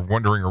lions that are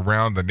wandering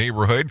around the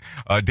neighborhood.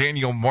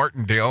 Daniel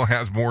Martindale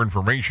has more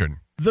information.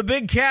 The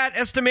big cat,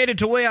 estimated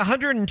to weigh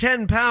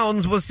 110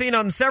 pounds, was seen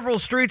on several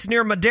streets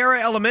near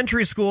Madera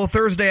Elementary School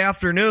Thursday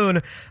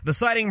afternoon. The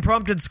sighting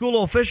prompted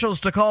school officials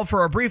to call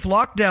for a brief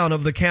lockdown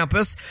of the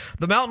campus.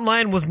 The mountain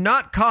lion was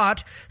not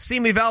caught.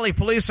 Simi Valley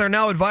police are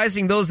now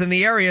advising those in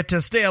the area to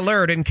stay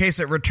alert in case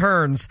it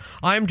returns.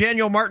 I'm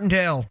Daniel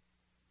Martindale.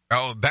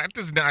 Oh, that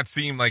does not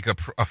seem like a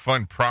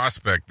fun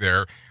prospect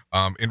there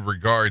in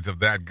regards of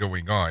that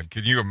going on.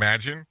 Can you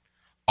imagine?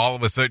 All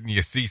of a sudden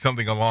you see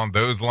something along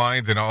those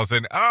lines and all of a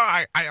sudden,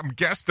 I am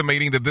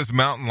guesstimating that this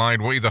mountain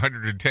lion weighs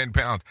 110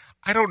 pounds.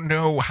 I don't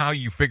know how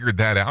you figured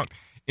that out,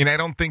 and I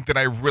don't think that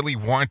I really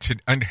want to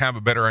have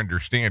a better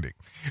understanding.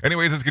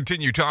 Anyways, let's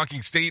continue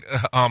talking. State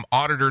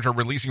auditors are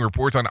releasing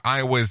reports on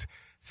Iowa's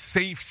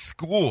Safe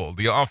School.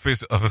 The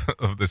Office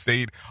of the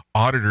State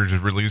Auditors is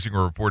releasing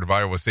a report of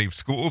Iowa Safe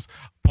Schools.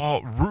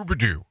 Paul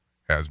Rubidoux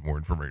has more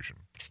information.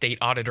 State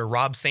Auditor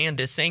Rob Sand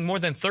is saying more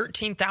than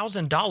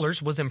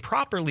 $13,000 was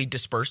improperly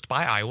dispersed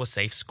by Iowa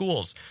Safe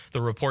Schools.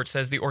 The report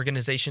says the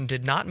organization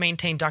did not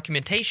maintain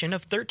documentation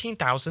of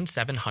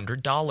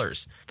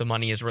 $13,700. The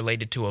money is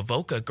related to a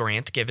VOCA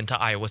grant given to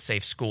Iowa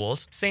Safe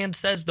Schools. Sand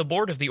says the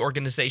board of the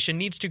organization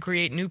needs to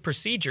create new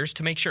procedures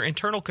to make sure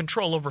internal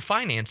control over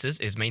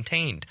finances is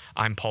maintained.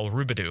 I'm Paul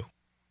Rubidoux.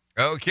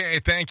 Okay,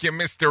 thank you,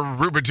 Mr.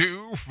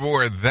 Rubidoo,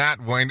 for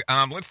that one.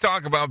 Let's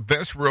talk about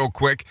this real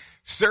quick.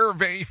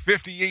 Survey,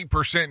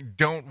 58%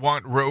 don't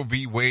want Roe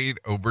v. Wade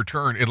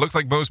overturned. It looks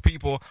like most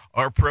people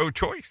are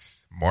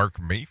pro-choice. Mark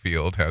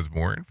Mayfield has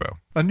more info.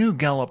 A new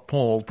Gallup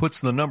poll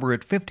puts the number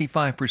at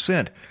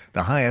 55%,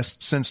 the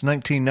highest since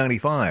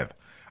 1995.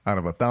 Out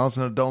of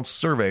 1,000 adults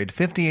surveyed,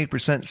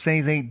 58%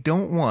 say they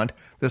don't want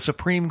the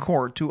Supreme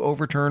Court to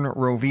overturn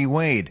Roe v.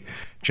 Wade.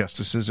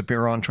 Justices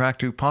appear on track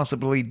to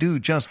possibly do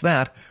just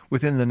that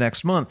within the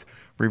next month,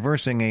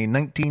 reversing a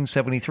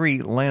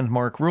 1973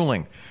 landmark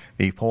ruling.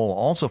 The poll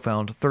also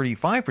found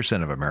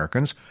 35% of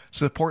Americans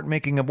support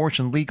making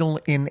abortion legal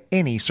in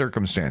any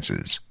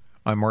circumstances.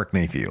 I'm Mark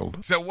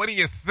Mayfield. So what do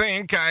you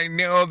think? I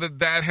know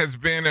that has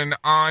been an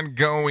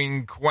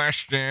ongoing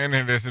question,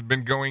 and it has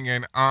been going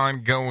an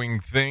ongoing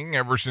thing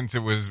ever since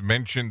it was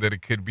mentioned that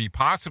it could be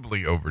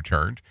possibly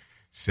overturned.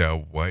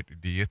 So what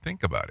do you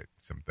think about it?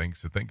 Some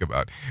things to think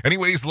about.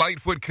 Anyways,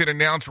 Lightfoot could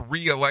announce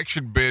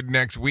re-election bid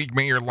next week.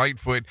 Mayor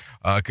Lightfoot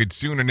could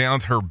soon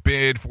announce her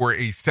bid for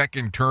a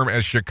second term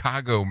as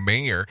Chicago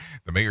mayor.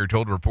 The mayor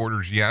told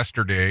reporters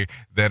yesterday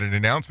that an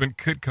announcement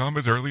could come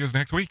as early as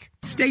next week.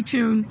 Stay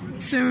tuned.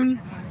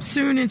 Soon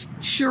it's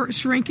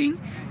shrinking,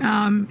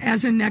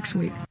 as in next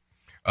week.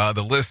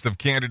 The list of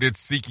candidates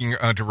seeking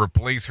to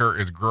replace her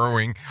is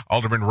growing.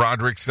 Alderman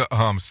Roderick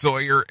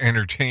Sawyer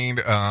entered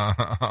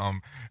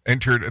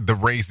the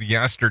race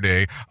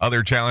yesterday.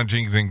 Other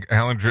challengers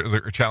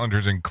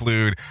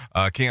include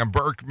Cam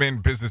Berkman,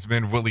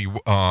 businessman Willie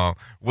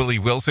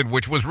Wilson,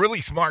 which was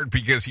really smart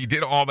because he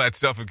did all that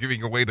stuff of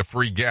giving away the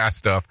free gas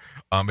stuff,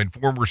 and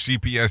former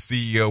CPS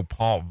CEO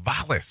Paul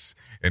Vallis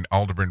and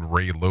Alderman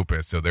Ray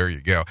Lopez. So there you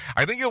go.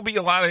 I think it'll be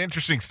a lot of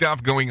interesting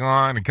stuff going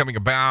on and coming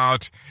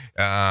about.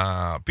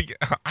 I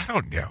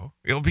don't know.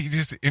 It'll be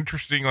just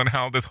interesting on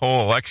how this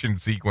whole election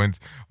sequence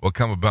will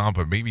come about,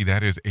 but maybe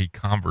that is a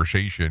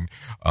conversation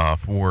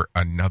for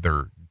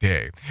another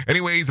day.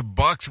 Anyways,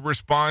 Buck's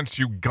response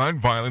to gun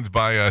violence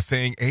by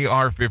saying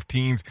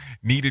AR-15s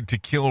needed to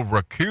kill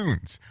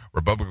raccoons.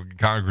 Republican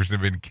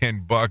Congressman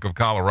Ken Buck of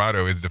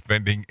Colorado is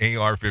defending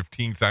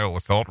AR-15 style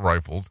assault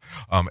rifles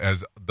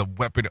as the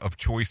weapon of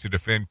choice to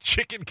defend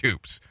chicken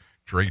coops.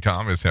 Trey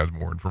Thomas has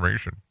more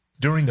information.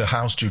 During the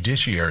House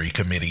Judiciary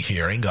Committee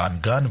hearing on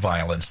gun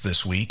violence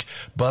this week,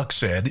 Buck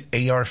said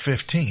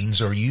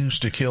AR-15s are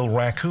used to kill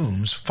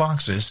raccoons,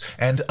 foxes,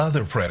 and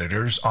other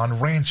predators on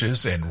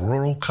ranches in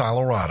rural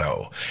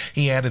Colorado.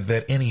 He added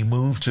that any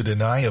move to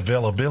deny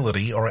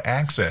availability or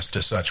access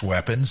to such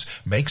weapons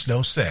makes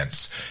no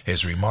sense.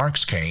 His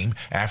remarks came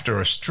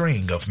after a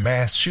string of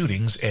mass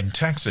shootings in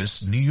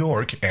Texas, New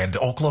York, and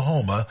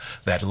Oklahoma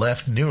that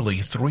left nearly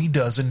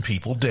 36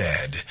 people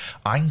dead.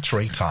 I'm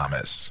Trey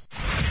Thomas.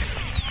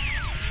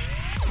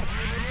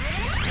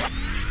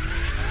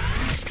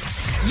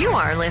 You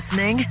are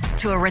listening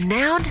to a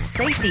renowned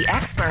safety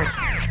expert,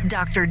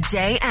 Dr.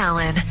 Jay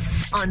Allen,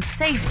 on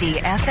Safety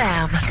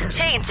FM.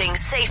 Changing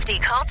safety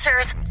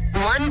cultures,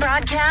 one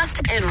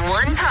broadcast and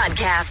one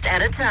podcast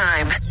at a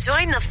time.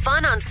 Join the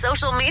fun on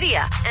social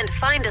media and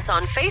find us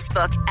on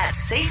Facebook at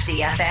Safety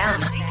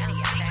FM.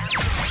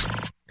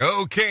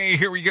 Okay,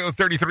 here we go.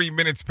 33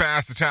 minutes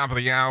past the top of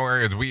the hour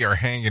as we are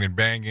hanging and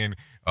banging,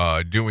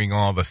 doing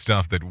all the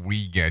stuff that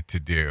we get to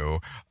do.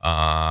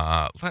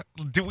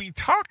 Do we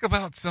talk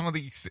about some of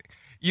these?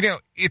 You know,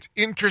 it's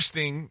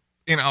interesting,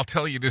 and I'll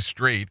tell you this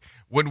straight.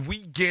 When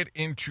we get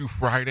into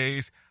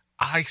Fridays,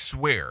 I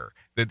swear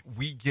that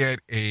we get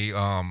a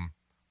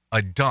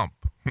dump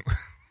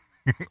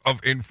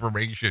of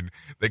information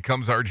that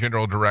comes our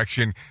general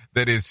direction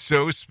that is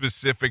so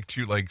specific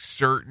to like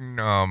certain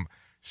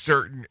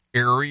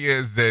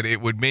areas that it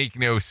would make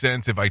no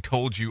sense if I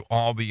told you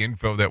all the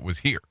info that was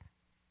here.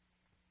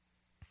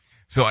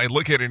 So I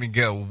look at it and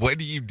go, what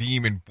do you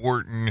deem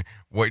important?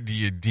 What do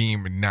you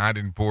deem not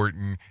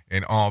important?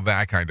 And all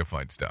that kind of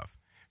fun stuff.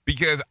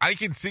 Because I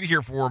can sit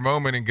here for a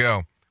moment and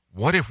go,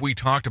 what if we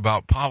talked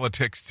about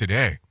politics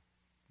today?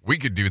 We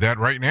could do that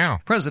right now.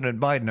 President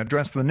Biden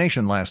addressed the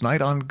nation last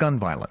night on gun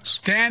violence.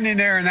 Standing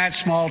there in that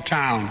small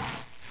town,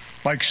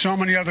 like so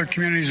many other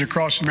communities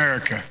across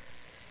America,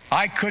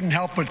 I couldn't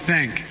help but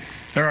think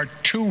there are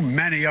too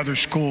many other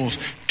schools,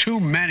 too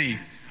many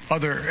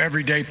other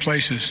everyday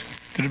places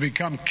that have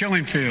become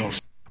killing fields.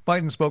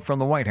 Biden spoke from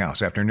the White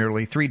House after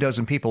nearly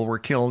 36 people were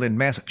killed in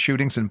mass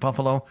shootings in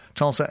Buffalo,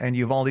 Tulsa, and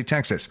Uvalde,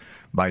 Texas.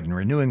 Biden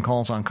renewing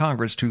calls on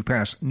Congress to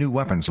pass new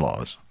weapons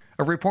laws.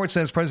 A report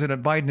says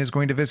President Biden is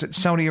going to visit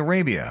Saudi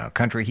Arabia, a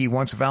country he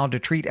once vowed to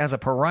treat as a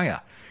pariah.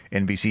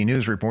 NBC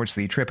News reports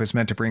the trip is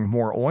meant to bring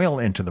more oil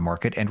into the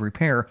market and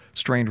repair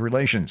strained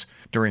relations.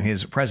 During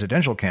his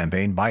presidential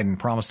campaign, Biden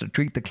promised to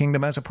treat the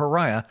kingdom as a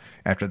pariah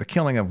after the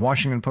killing of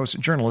Washington Post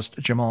journalist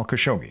Jamal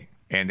Khashoggi.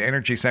 And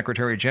Energy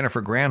Secretary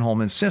Jennifer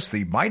Granholm insists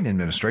the Biden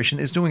administration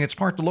is doing its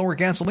part to lower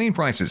gasoline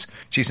prices.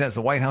 She says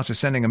the White House is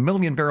sending 1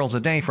 million barrels a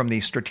day from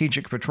the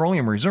Strategic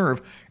Petroleum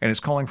Reserve and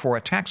is calling for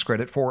a tax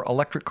credit for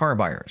electric car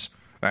buyers.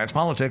 That's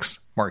politics.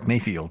 Mark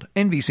Mayfield,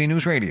 NBC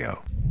News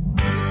Radio.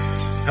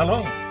 Hello,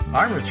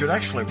 I'm Richard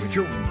Exley with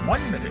your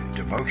 1 Minute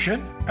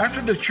Devotion.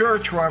 After the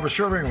church where I was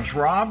serving was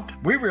robbed,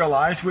 we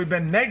realized we'd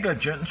been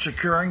negligent in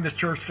securing the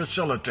church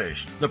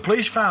facilities. The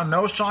police found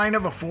no sign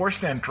of a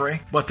forced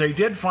entry, but they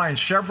did find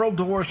several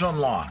doors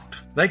unlocked.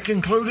 They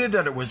concluded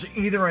that it was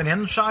either an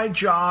inside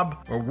job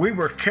or we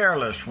were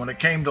careless when it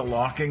came to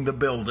locking the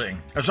building.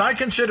 As I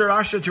considered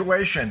our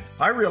situation,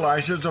 I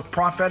realized it's a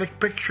prophetic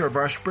picture of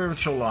our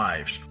spiritual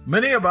lives.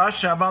 Many of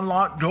us have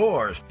unlocked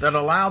doors that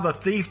allow the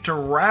thief to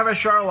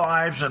ravish our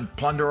lives and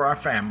plunder our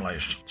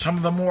families. Some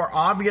of the more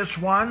obvious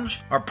ones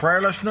are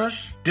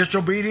prayerlessness,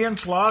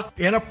 disobedience, loss,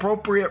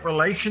 inappropriate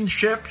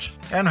relationships,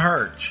 and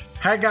hurts.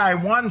 Haggai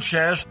 1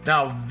 says,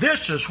 "Now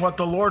this is what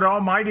the Lord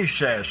Almighty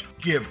says,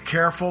 give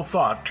careful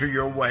thought to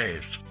your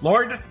ways."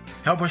 Lord,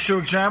 help us to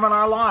examine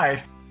our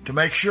life to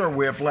make sure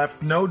we have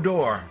left no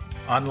door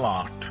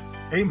unlocked.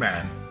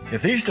 Amen.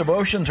 If these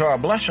devotions are a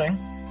blessing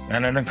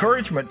and an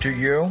encouragement to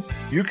you,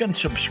 you can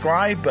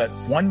subscribe at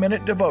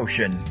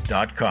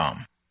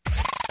oneminutedevotion.com.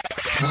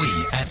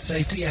 We at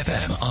Safety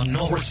FM are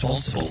not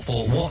responsible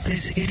for what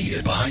this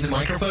idiot behind the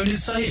microphone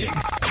is saying.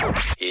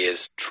 He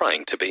is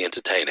trying to be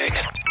entertaining.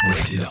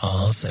 Rated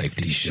R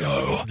Safety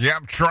Show.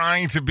 Yep,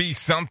 trying to be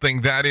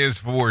something, that is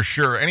for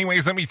sure.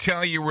 Anyways, let me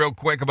tell you real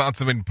quick about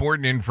some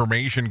important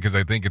information, because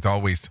I think it's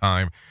always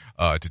time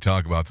to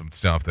talk about some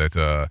stuff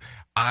that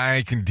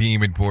I can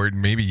deem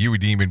important. Maybe you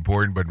would deem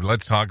important, but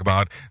let's talk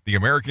about the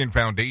American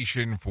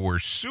Foundation for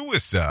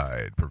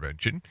Suicide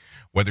Prevention.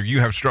 Whether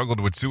you have struggled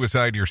with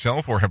suicide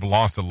yourself or have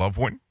lost a loved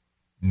one,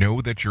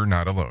 know that you're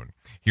not alone.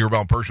 Hear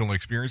about personal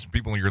experience from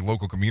people in your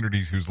local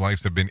communities whose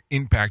lives have been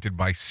impacted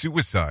by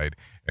suicide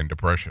and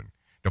depression.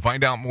 To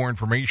find out more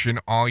information,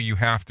 all you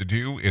have to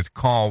do is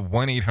call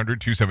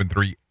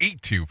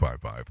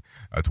 1-800-273-8255.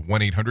 That's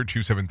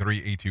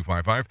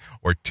 1-800-273-8255,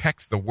 or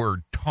text the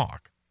word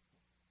TALK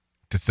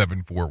to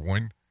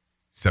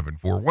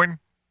 741-741,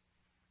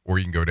 or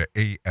you can go to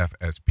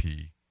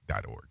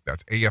afsp.org.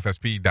 That's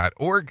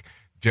afsp.org,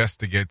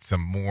 just to get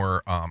some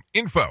more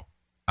info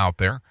out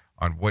there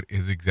on what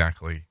is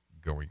exactly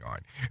going on.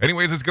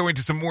 Anyways, let's go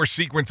into some more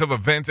sequence of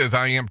events as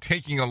I am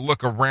taking a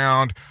look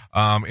around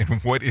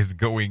and what is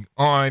going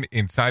on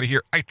inside of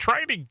here. I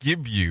try to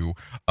give you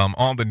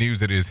all the news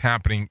that is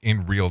happening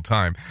in real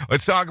time.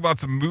 Let's talk about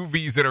some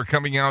movies that are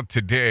coming out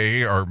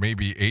today, or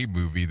maybe a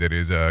movie that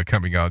is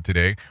coming out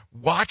today.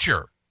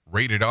 Watcher,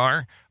 rated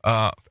R,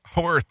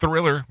 horror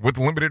thriller with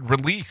limited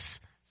release.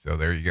 So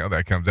there you go.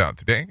 That comes out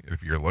today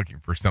if you're looking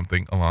for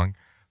something along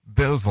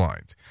those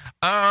lines.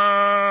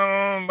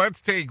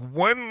 Let's take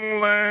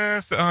one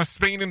last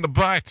Spain in the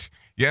butt.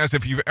 Yes,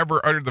 if you've ever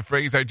uttered the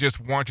phrase, "I just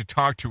want to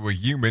talk to a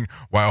human,"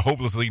 while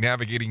hopelessly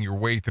navigating your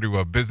way through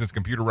a business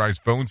computerized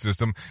phone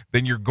system,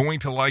 then you're going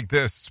to like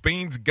this.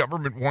 Spain's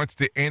government wants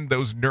to end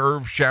those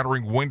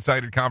nerve-shattering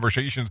one-sided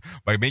conversations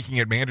by making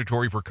it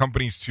mandatory for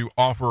companies to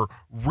offer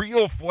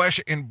real flesh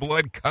and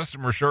blood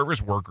customer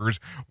service workers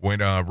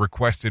when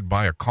requested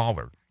by a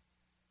caller.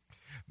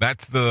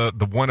 That's the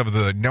one of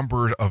the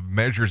number of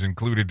measures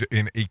included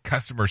in a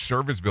customer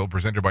service bill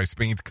presented by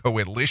Spain's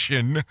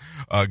coalition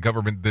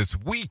government this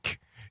week.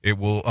 It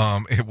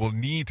will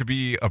need to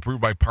be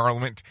approved by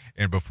Parliament,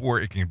 and before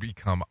it can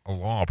become a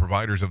law,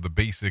 providers of the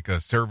basic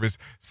service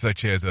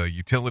such as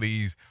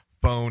utilities,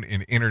 phone,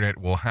 and internet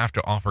will have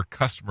to offer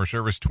customer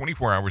service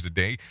 24 hours a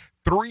day,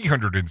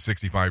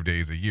 365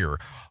 days a year.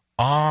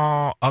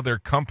 All other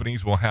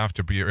companies will have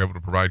to be able to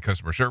provide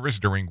customer service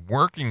during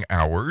working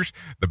hours.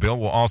 The bill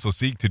will also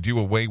seek to do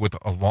away with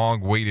a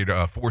long-awaited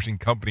forcing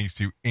companies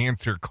to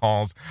answer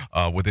calls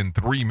within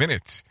 3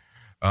 minutes.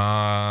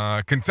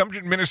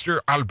 Consumption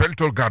Minister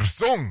Alberto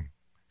Garzón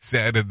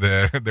said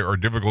that there are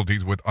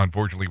difficulties with,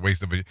 unfortunately,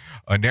 waste of an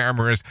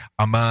enormous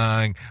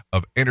amount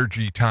of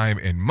energy, time,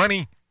 and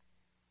money.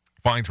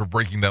 Fines for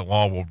breaking that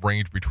law will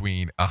range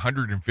between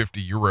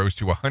 €150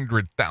 to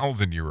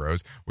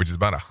 €100,000, which is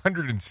about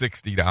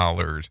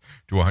 $160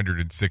 to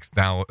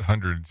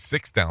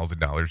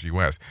 $106,000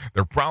 US.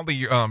 There's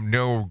probably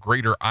no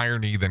greater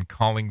irony than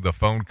calling the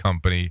phone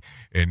company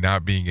and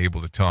not being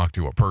able to talk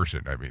to a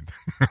person. I mean,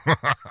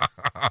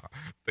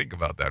 think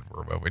about that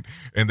for a moment.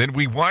 And then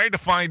we wanted to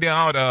find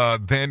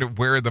out then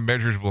where the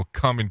measures will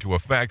come into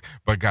effect,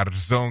 but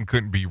Garzón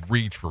couldn't be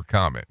reached for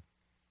comment.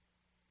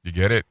 You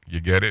get it?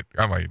 You get it?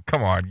 I'm like,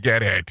 come on,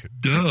 get it.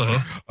 Duh.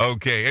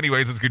 Okay,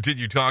 anyways, let's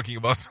continue talking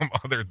about some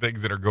other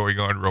things that are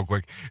going on real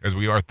quick, as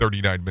we are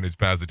 39 minutes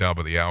past the top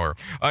of the hour.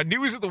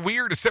 News of the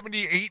weird, a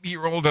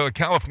 78-year-old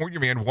California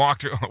man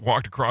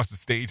walked across the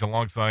stage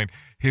alongside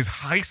his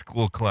high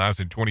school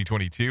class in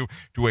 2022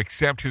 to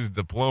accept his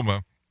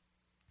diploma.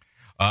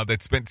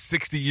 that spent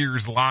 60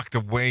 years locked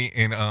away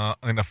in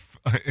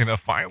a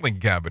filing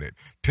cabinet.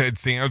 Ted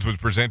Sams was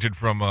prevented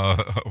from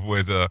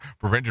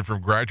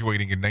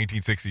graduating in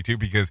 1962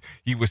 because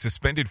he was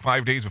suspended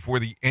 5 days before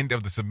the end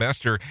of the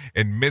semester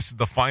and missed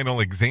the final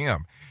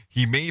exam.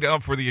 He made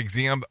up for the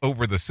exam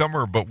over the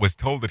summer, but was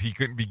told that he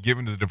couldn't be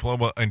given the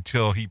diploma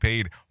until he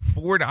paid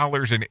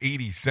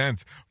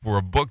 $4.80 for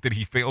a book that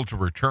he failed to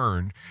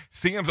return.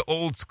 Sam's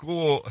old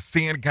school,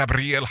 San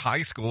Gabriel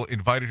High School,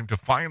 invited him to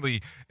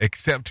finally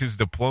accept his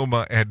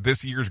diploma at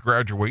this year's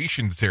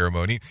graduation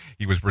ceremony.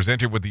 He was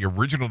presented with the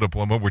original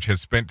diploma, which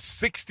has spent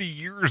 60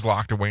 years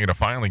locked away in a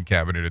filing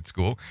cabinet at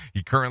school.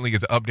 He currently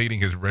is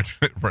updating his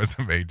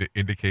resume to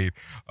indicate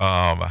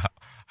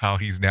how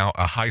he's now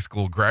a high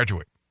school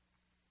graduate.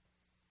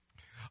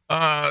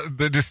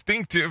 The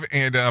distinctive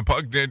and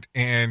pungent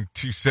and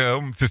to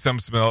some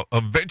smell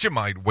of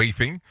Vegemite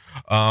wafing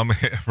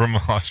from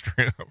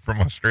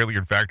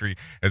Australian factory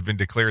has been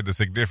declared the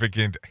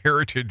significant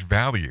heritage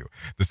value.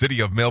 The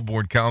City of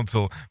Melbourne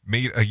Council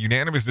made a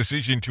unanimous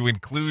decision to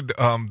include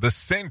the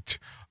scent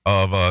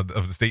of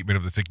the statement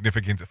of the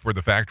significance for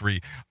the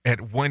factory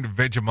at One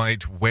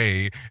Vegemite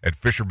Way at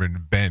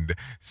Fisherman Bend.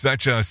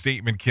 Such a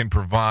statement can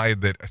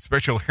provide that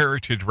special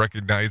heritage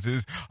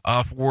recognizes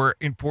for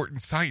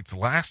important sites.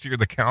 Last year,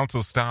 the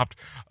council stopped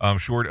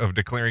short of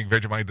declaring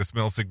Vegemite the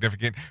smell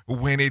significant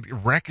when it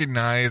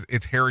recognized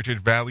its heritage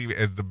value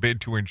as the bid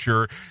to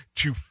ensure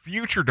to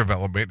future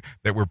development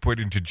that were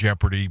put into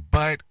jeopardy.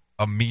 But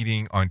a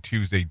meeting on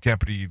Tuesday,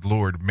 Deputy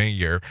Lord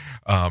Major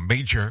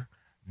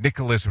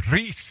Nicholas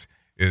Rees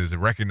is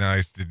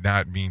recognized did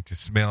not mean to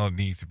smell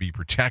needs to be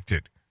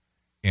protected.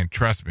 And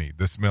trust me,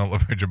 the smell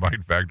of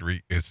Vegemite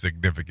factory is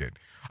significant.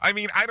 I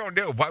mean, I don't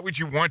know. Why would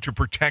you want to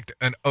protect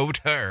an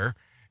odor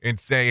and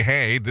say,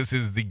 hey, this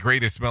is the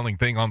greatest smelling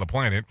thing on the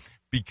planet?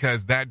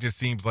 Because that just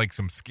seems like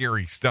some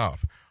scary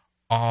stuff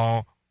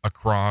all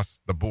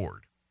across the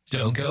board.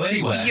 Don't go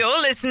anywhere.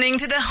 You're listening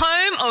to the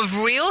home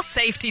of real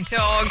safety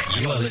talk.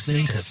 You are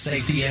listening to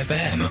Safety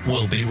FM.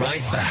 We'll be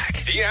right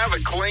back. Do you have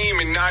a claim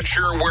and not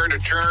sure where to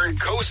turn?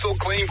 Coastal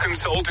Claim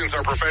Consultants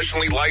are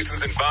professionally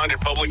licensed and bonded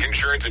public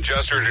insurance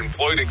adjusters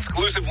employed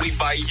exclusively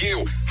by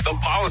you, the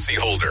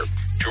policyholder,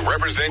 to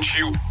represent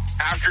you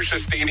after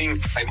sustaining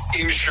an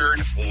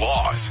insured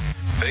loss.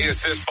 They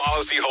assist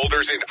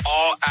policyholders in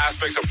all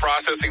aspects of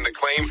processing the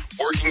claim,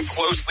 working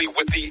closely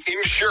with the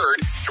insured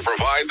to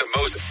provide the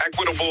most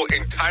equitable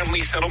and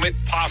timely settlement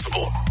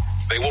possible.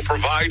 They will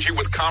provide you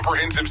with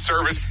comprehensive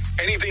service,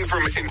 anything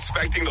from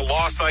inspecting the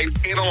loss site,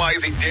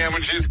 analyzing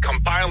damages,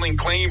 compiling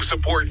claim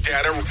support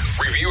data,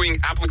 reviewing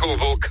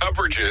applicable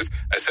coverages,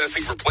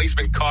 assessing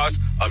replacement costs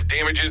of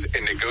damages,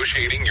 and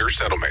negotiating your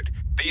settlement.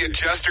 The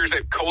adjusters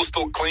at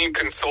Coastal Claim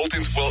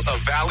Consultants will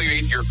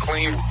evaluate your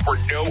claim for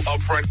no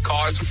upfront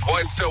cost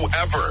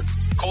whatsoever.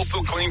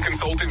 Coastal Claim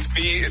Consultants'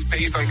 fee is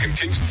based on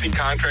contingency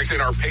contracts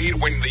and are paid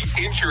when the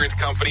insurance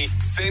company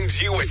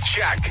sends you a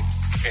check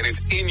and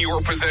it's in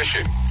your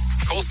possession.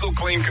 Coastal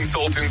Claim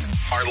Consultants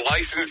are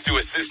licensed to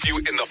assist you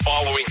in the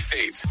following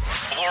states: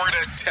 Florida,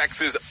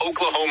 Texas,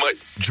 Oklahoma,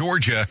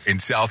 Georgia, and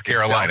South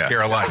Carolina.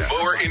 For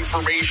more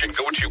information,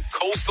 go to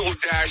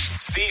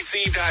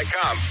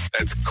coastal-cc.com.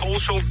 That's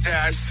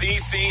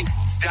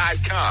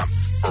coastal-cc.com.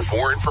 For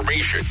more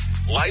information,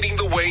 lighting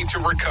the way to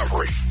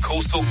recovery.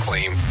 Coastal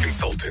Claim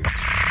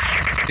Consultants.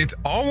 It's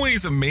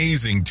always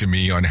amazing to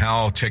me on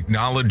how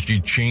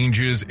technology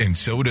changes, and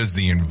so does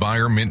the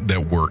environment that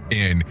we're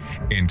in.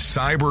 And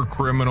cyber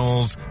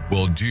criminals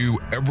will do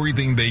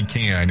everything they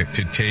can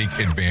to take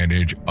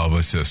advantage of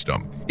a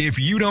system. If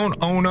you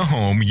don't own a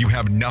home, you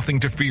have nothing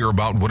to fear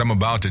about what I'm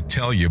about to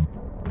tell you.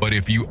 But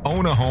if you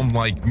own a home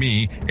like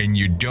me and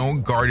you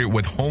don't guard it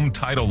with Home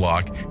Title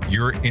Lock,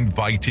 you're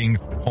inviting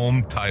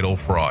home title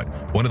fraud.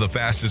 One of the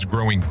fastest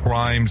growing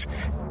crimes.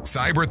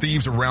 Cyber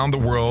thieves around the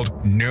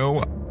world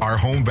know our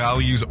home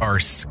values are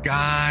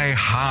sky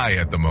high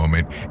at the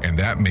moment, and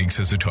that makes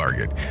us a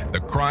target. The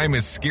crime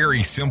is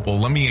scary simple.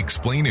 Let me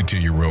explain it to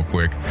you real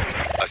quick.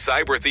 A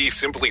cyber thief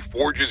simply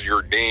forges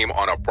your name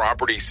on a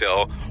property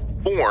sale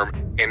form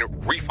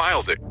and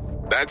refiles it.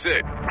 That's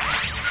it.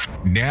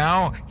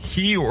 Now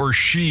he or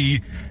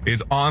she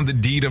is on the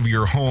deed of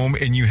your home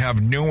and you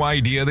have no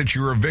idea that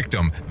you're a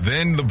victim.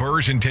 Then the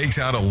person takes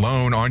out a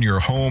loan on your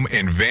home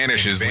and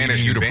vanishes, leaving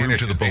you to prove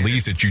to the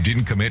police that you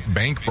didn't commit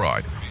bank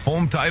fraud.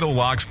 Home Title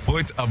Locks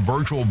puts a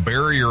virtual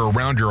barrier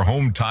around your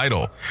home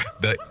title.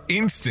 The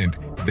instant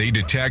they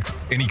detect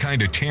any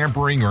kind of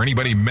tampering or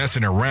anybody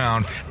messing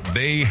around,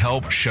 they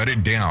help shut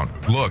it down.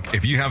 Look,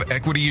 if you have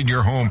equity in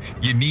your home,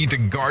 you need to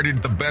guard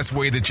it the best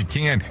way that you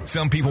can.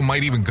 Some people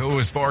might even go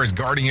as far as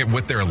guarding it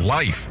with their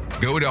life.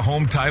 Go to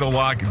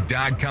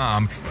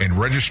HometitleLock.com and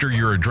register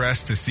your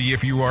address to see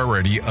if you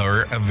already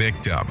are a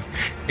victim.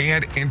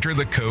 And enter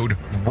the code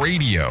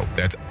RADIO.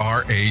 That's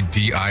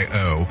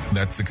RADIO.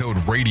 That's the code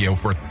RADIO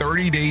for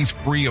 30 days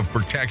free of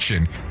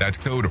protection. That's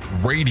code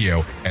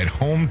RADIO at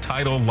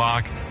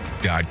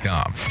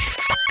HometitleLock.com.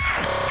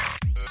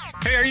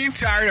 Hey, are you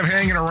tired of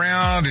hanging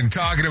around and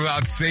talking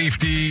about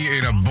safety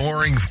in a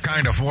boring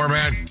kind of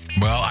format?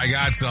 Well, I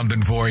got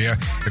something for you.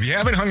 If you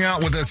haven't hung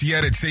out with us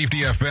yet at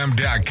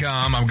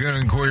safetyfm.com, I'm going to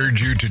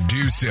encourage you to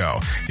do so.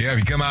 Yeah, if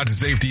you come out to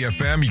Safety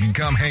FM, you can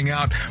come hang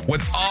out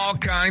with all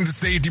kinds of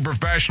safety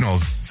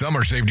professionals. Some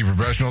are safety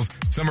professionals.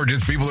 Some are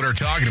just people that are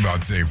talking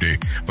about safety.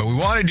 But we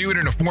want to do it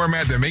in a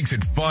format that makes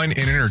it fun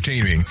and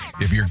entertaining.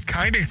 If you're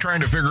kind of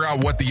trying to figure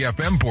out what the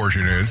FM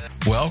portion is,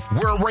 well,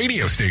 we're a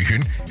radio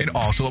station and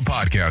also a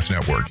podcast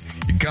network.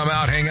 You can come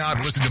out, hang out,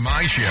 and listen to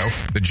my show,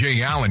 The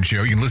Jay Allen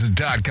Show. You can listen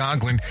to Todd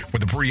Conklin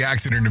with the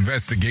pre-accident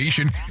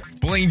investigation,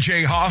 Blaine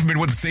J. Hoffman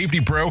with the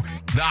Safety Pro,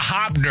 the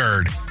Hop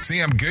Nerd,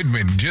 Sam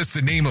Goodman, just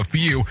to name a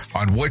few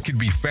on what could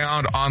be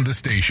found on the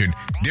station.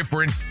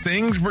 Different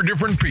things for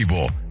different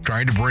people,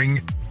 trying to bring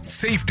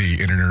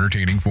safety in an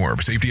entertaining form.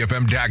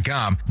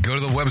 SafetyFM.com. Go to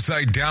the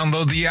website,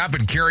 download the app,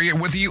 and carry it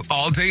with you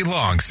all day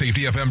long.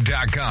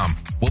 SafetyFM.com.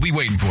 We'll be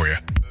waiting for you.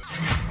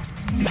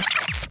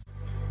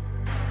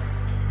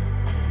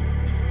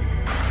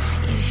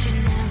 You should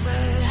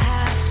never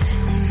have to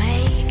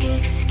make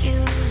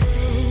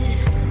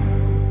excuses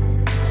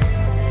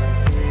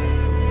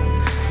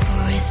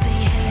for his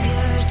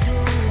behavior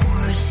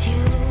towards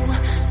you,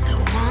 the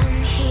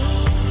one he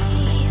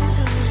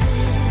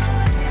loses.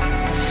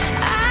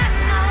 I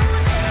know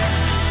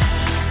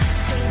they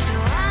seem to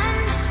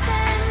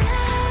understand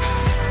now,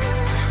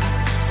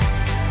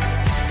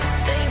 but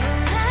they will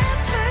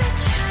never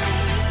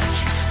change,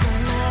 no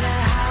matter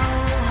how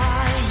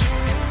hard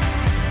you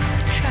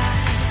try.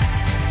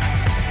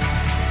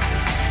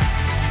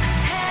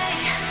 Hey,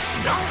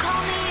 don't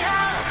call me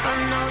up, I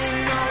know you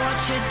know what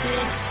you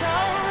did, so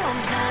I'm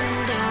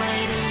turning the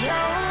radio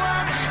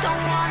up.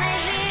 Don't wanna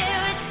hear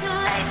it's too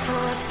late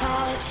for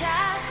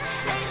apologize.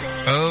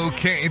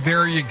 Okay,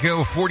 there you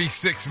go.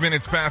 46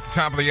 minutes past the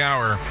top of the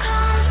hour.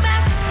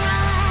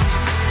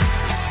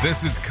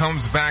 This is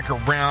Comes Back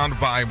Around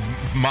by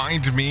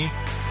Mind Me.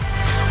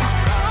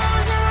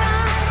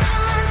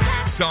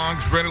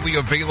 Songs readily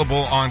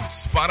available on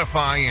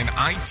Spotify and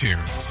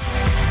iTunes.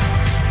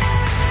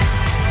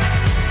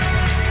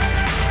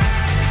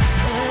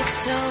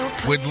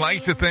 Would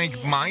like to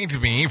thank Mind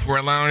Me for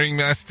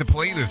allowing us to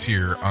play this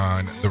here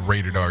on the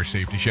Rated R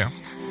Safety Show.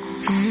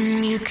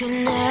 You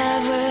can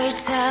never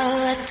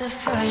tell at the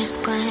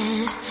first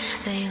glance.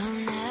 They'll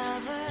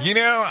never. You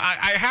know,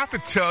 I have to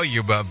tell you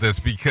about this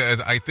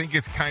because I think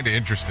it's kind of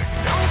interesting.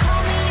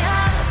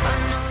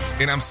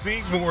 And I'm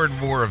seeing more and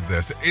more of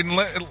this. And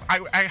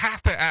I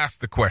have to ask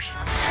the question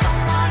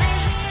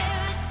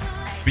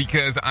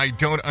because I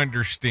don't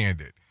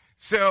understand it.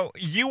 So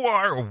you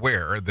are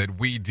aware that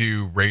we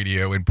do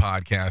radio and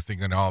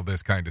podcasting and all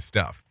this kind of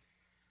stuff.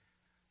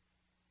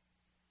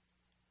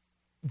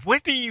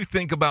 What do you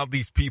think about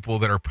these people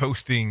that are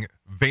posting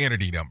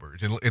vanity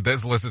numbers? And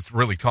let's just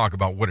really talk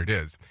about what it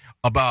is.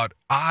 About,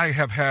 I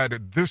have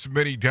had this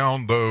many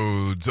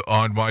downloads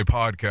on my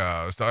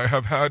podcast. I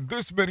have had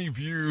this many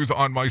views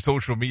on my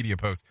social media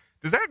posts.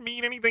 Does that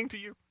mean anything to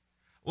you?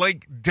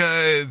 Like,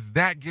 does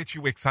that get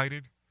you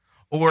excited?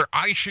 Or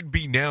I should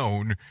be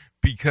known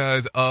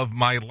because of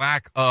my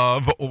lack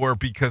of, or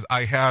because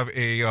I have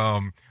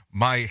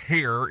my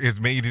hair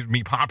has made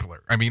me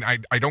popular. I mean,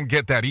 I don't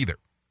get that either.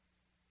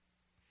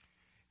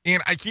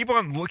 And I keep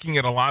on looking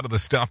at a lot of the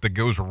stuff that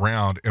goes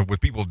around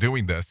with people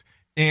doing this,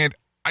 and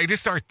I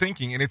just start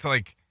thinking, and it's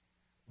like,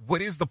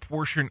 what is the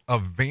portion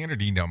of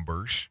vanity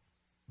numbers?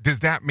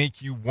 Does that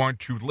make you want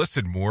to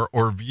listen more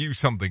or view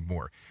something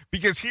more?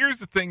 Because here's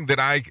the thing that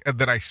I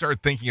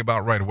start thinking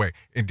about right away.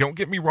 And don't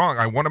get me wrong,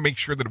 I want to make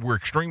sure that we're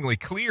extremely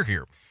clear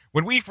here.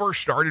 When we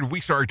first started,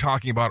 we started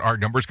talking about our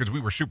numbers because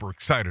we were super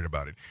excited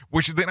about it,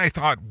 which then I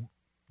thought,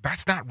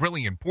 that's not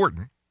really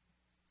important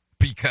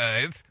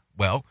because,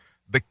 well,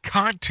 the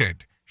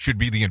content should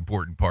be the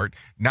important part,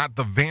 not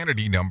the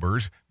vanity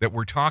numbers that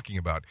we're talking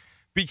about.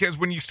 Because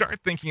when you start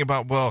thinking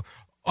about, well,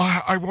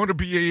 I want to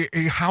be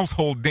a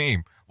household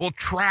name. Well,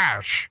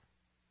 trash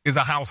is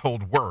a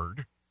household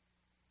word,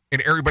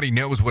 and everybody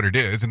knows what it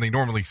is, and they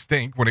normally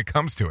stink when it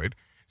comes to it.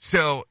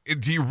 So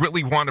do you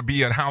really want to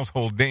be a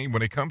household name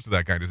when it comes to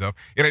that kind of stuff?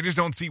 And I just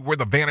don't see where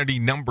the vanity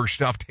number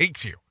stuff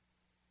takes you.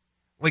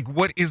 Like,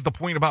 what is the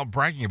point about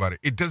bragging about it?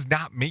 It does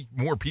not make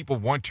more people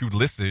want to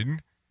listen.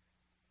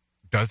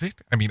 Does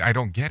it? I mean, I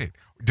don't get it.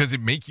 Does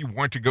it make you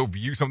want to go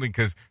view something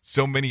because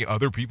so many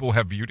other people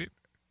have viewed it?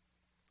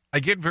 I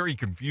get very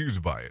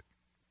confused by it.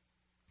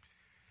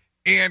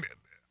 And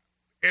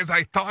as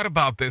I thought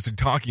about this and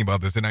talking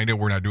about this, and I know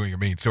we're not doing a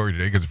main story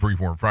today because it's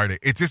Freeform Friday,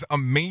 it's just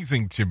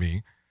amazing to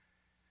me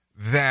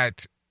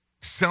that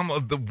some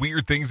of the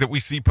weird things that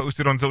we see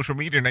posted on social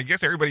media, and I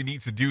guess everybody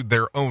needs to do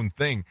their own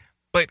thing,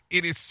 but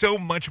it is so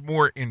much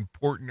more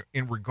important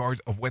in regards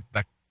of what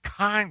the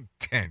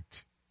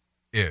content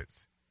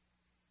is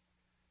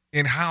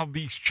and how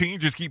these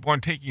changes keep on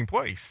taking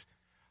place.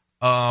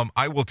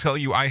 I will tell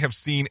you, I have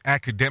seen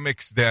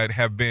academics that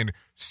have been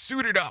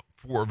suited up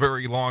for a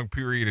very long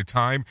period of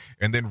time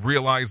and then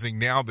realizing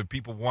now that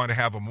people want to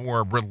have a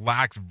more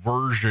relaxed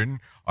version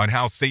on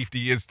how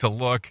safety is to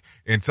look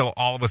until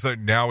all of a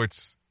sudden now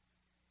it's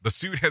the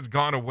suit has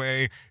gone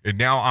away and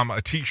now I'm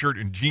a t-shirt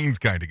and jeans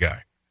kind of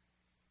guy.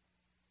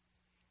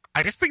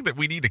 I just think that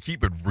we need to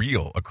keep it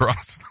real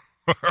across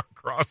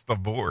the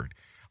board.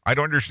 I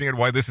don't understand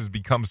why this has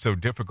become so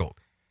difficult.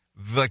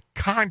 The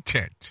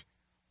content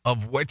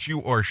of what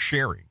you are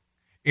sharing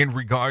in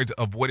regards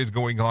of what is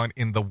going on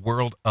in the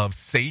world of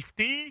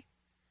safety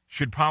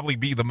should probably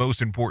be the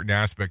most important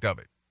aspect of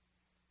it.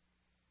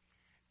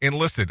 And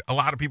listen, a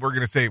lot of people are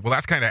going to say, well,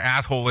 that's kind of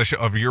asshole-ish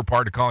of your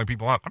part of calling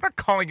people out. I'm not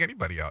calling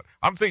anybody out.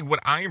 I'm saying what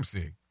I am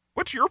seeing.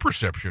 What's your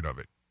perception of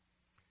it?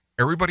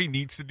 Everybody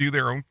needs to do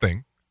their own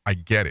thing. I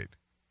get it.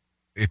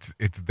 It's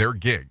their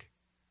gig.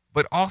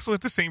 But also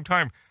at the same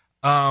time,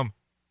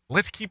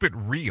 let's keep it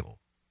real.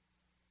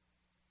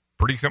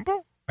 Pretty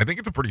simple? I think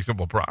it's a pretty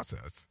simple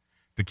process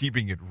to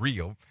keeping it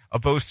real,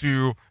 opposed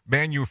to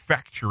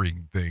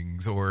manufacturing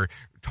things or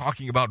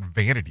talking about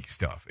vanity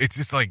stuff. It's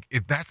just like,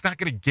 that's not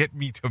going to get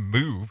me to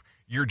move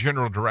your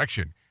general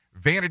direction.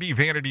 Vanity,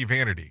 vanity,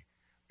 vanity.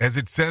 As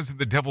it says in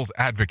The Devil's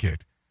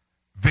Advocate,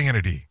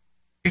 vanity.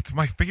 It's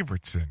my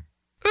favorite sin.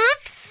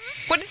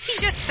 Oops! What did he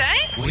just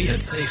say? We at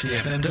Safety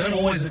FM don't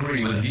always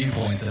agree with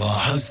viewpoints of our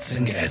hosts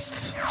and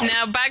guests.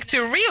 Now back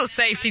to real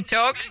safety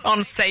talk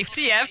on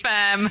Safety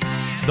FM.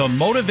 The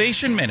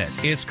Motivation Minute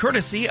is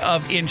courtesy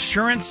of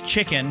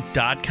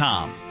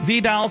InsuranceChicken.com.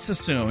 Vidal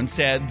Sassoon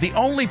said the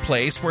only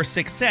place where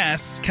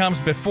success comes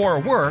before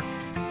work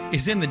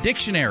is in the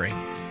dictionary.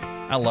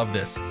 I love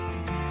this.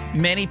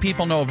 Many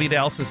people know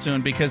Vidal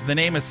Sassoon because the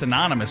name is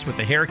synonymous with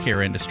the hair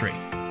care industry.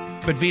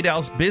 But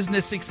Vidal's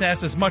business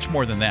success is much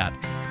more than that.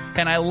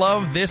 And I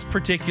love this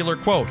particular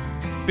quote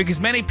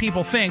because many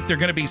people think they're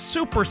going to be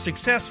super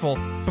successful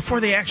before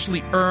they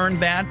actually earn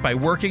that by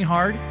working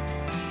hard.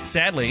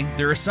 Sadly,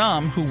 there are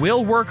some who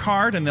will work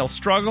hard and they'll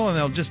struggle and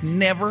they'll just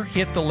never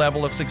hit the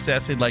level of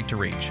success they'd like to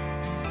reach.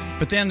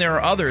 But then there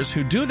are others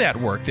who do that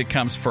work that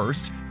comes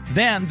first.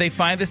 Then they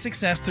find the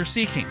success they're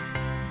seeking.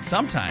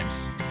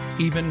 Sometimes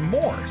even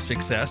more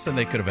success than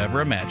they could have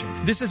ever imagined.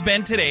 This has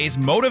been today's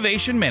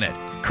Motivation Minute,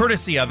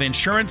 courtesy of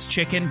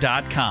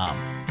InsuranceChicken.com.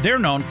 They're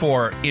known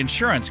for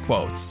insurance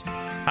quotes.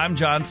 I'm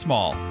John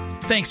Small.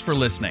 Thanks for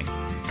listening.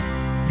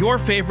 Your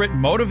favorite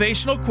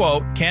motivational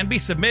quote can be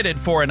submitted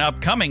for an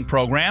upcoming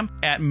program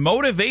at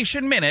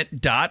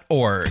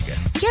motivationminute.org.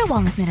 Your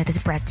Wellness Minute is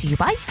brought to you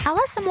by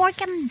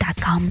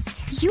AlysaMorgan.com.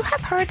 You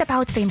have heard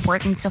about the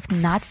importance of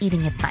not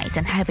eating at night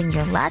and having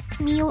your last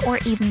meal or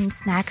evening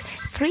snack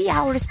 3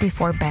 hours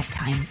before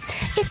bedtime.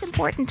 It's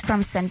important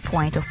from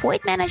standpoint of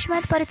weight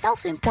management, but it's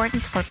also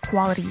important for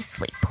quality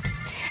sleep.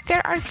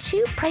 There are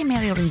two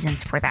primary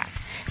reasons for that.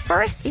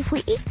 First, if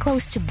we eat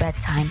close to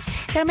bedtime,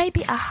 there may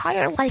be a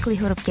higher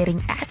likelihood of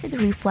getting acid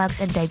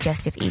reflux and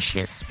digestive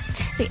issues.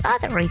 The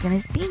other reason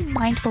is being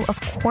mindful of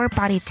core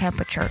body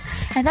temperature,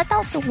 and that's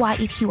also why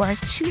if you are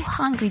too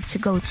hungry to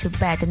go to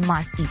bed and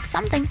must eat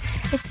something,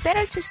 it's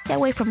better to stay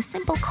away from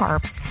simple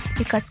carbs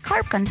because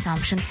carb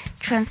consumption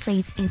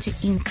translates into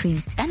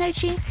increased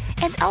energy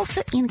and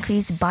also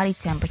increased body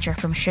temperature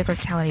from sugar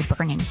calorie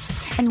burning.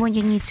 And when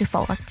you need to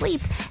fall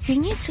asleep, you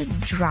need to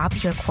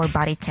drop your core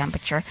body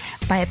temperature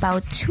by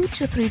about 2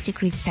 to 3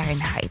 degrees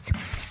Fahrenheit.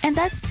 And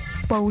that's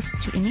both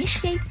to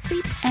initiate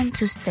sleep and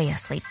to stay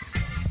asleep.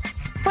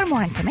 For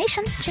more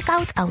information, check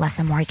out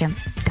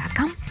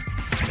AlysaMorgan.com.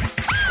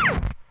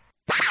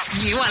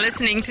 You are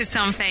listening to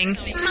something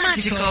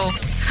magical.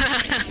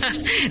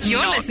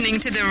 You're listening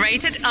to the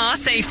Rated R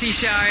Safety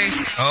Show.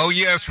 Oh,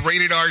 yes,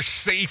 Rated R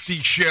Safety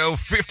Show.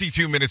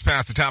 52 minutes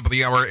past the top of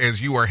the hour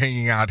as you are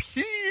hanging out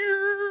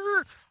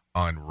here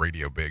on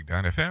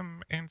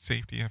RadioBig.fm and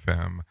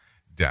SafetyFM.com.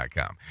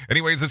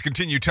 Anyways, let's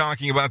continue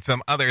talking about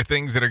some other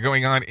things that are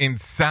going on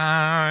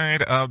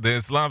inside of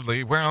this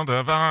lovely world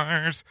of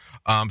ours.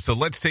 So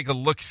let's take a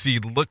look-see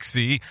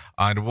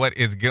on what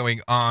is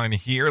going on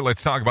here.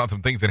 Let's talk about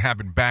some things that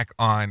happened back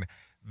on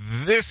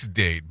this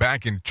date,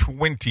 back in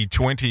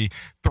 2020.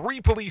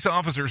 3 police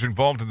officers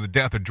involved in the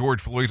death of George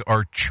Floyd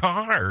are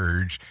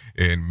charged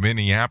in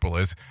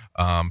Minneapolis.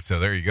 So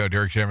there you go.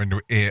 Derek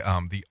Chauvin,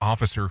 the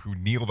officer who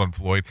kneeled on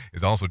Floyd,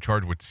 is also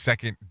charged with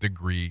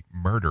second-degree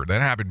murder. That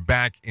happened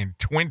back in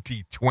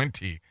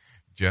 2020.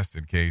 Just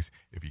in case,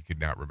 if you could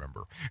not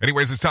remember.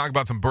 Anyways, let's talk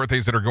about some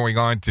birthdays that are going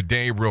on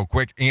today real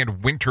quick. Ann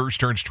Winters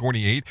turns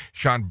 28.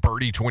 Sean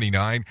Birdie,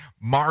 29.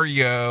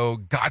 Mario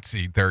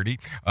Gozzi, 30.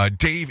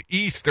 Dave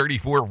East,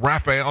 34.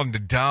 Rafael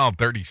Nadal,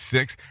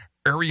 36.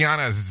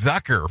 Ariana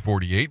Zucker,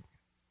 48.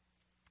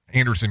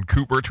 Anderson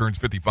Cooper turns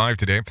 55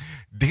 today.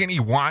 Danny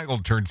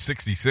Wilde turns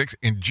 66.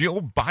 And Jill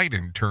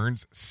Biden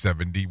turns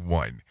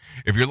 71.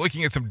 If you're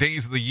looking at some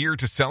days of the year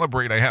to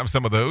celebrate, I have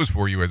some of those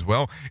for you as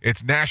well.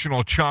 It's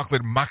National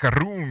Chocolate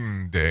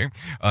Macaroon Day,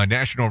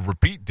 National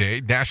Repeat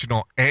Day,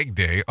 National Egg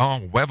Day,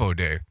 Huevo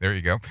Day, there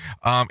you go,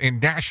 and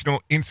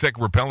National Insect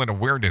Repellent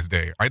Awareness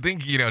Day. I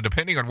think,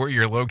 depending on where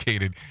you're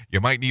located,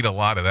 you might need a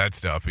lot of that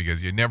stuff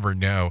because you never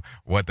know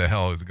what the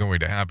hell is going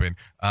to happen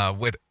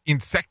with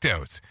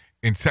insectos.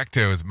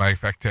 Insectos, my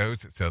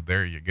fectos. So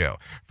there you go.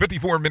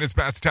 54 minutes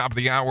past the top of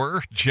the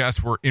hour, just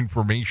for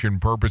information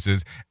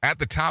purposes. At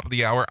the top of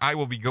the hour, I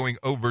will be going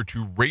over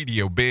to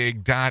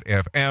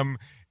RadioBig.fm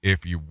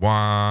if you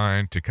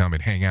want to come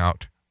and hang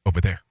out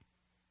over there.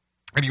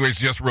 Anyways,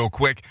 just real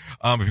quick,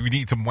 if you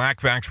need some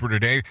whack facts for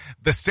today,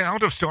 the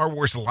sound of Star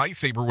Wars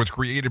lightsaber was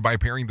created by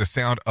pairing the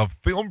sound of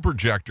film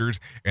projectors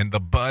and the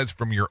buzz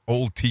from your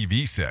old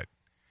TV set.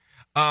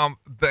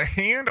 The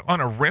hand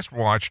on a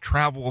wristwatch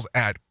travels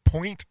at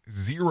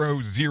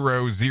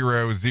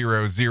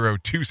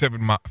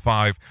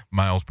 0.000000275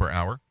 miles per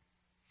hour.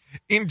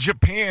 In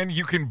Japan,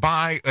 you can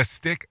buy a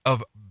stick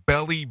of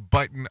belly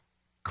button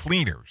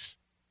cleaners.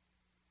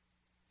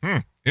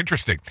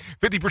 Interesting.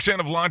 50%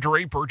 of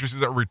lingerie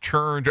purchases are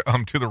returned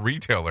to the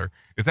retailer.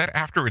 Is that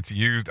after it's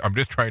used? I'm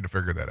just trying to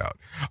figure that out.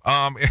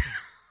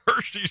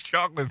 Hershey's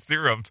chocolate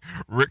syrups,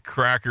 Ritz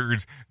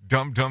crackers,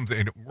 Dum Dums,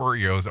 and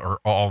Oreos are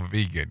all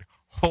vegan.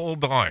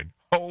 Hold on.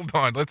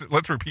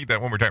 Let's repeat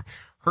that one more time.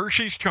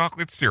 Hershey's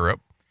chocolate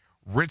syrup,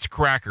 Ritz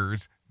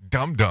crackers,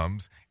 Dum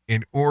Dums,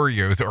 and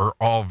Oreos are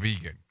all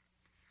vegan.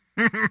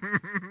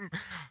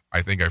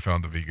 I think I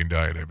found the vegan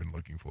diet I've been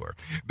looking for.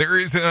 There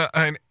is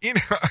an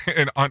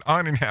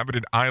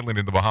uninhabited island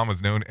in the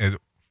Bahamas known as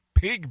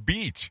Pig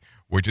Beach,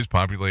 which is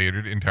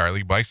populated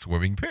entirely by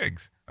swimming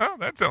pigs. Oh,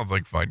 that sounds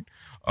like fun.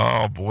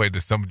 Oh, boy, do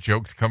some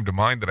jokes come to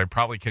mind that I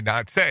probably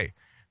cannot say,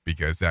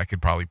 because that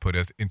could probably put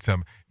us in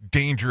some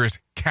dangerous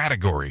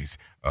categories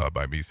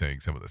by me saying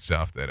some of the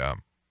stuff that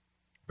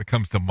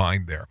comes to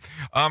mind there.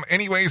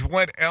 Anyways,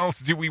 what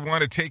else do we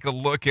want to take a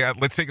look at?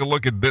 Let's take a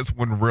look at this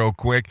one real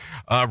quick.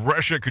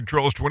 Russia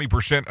controls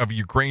 20% of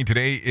Ukraine.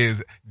 Today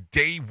is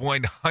day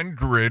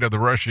 100 of the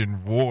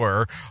Russian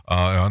war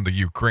on the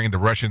Ukraine. The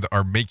Russians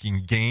are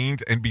making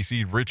gains.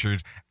 NBC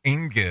Richard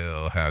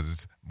Engel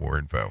has more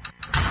info.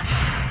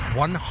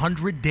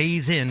 100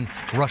 days in,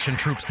 Russian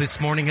troops this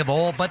morning have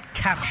all but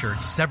captured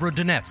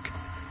Severodonetsk,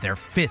 their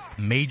fifth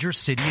major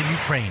city in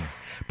Ukraine.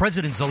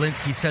 President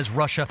Zelensky says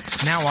Russia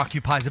now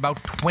occupies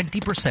about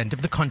 20%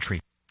 of the country.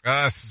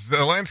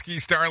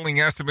 Zelensky's startling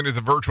estimate is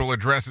a virtual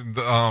address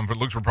for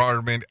looks for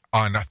Parliament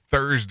on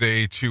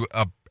Thursday to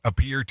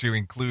appear to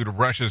include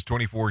Russia's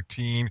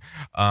 2014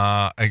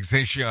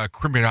 Exesia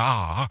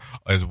Crimea,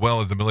 as well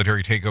as the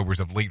military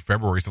takeovers of late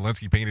February.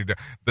 Zelensky painted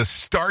the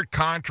stark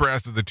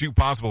contrast of the two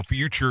possible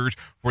futures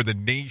for the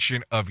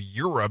nation of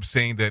Europe,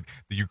 saying that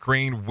the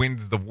Ukraine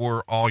wins the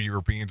war, all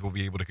Europeans will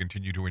be able to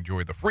continue to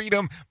enjoy the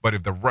freedom. But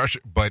if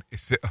but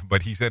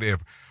he said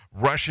if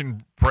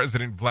Russian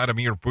President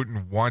Vladimir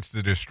Putin wants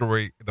to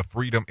destroy the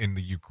freedom in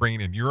the Ukraine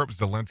and Europe,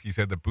 Zelensky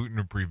said that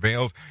Putin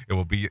prevails, it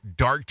will be a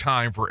dark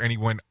time for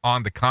anyone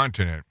on the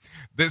continent.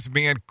 This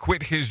man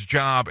quit his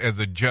job as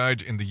a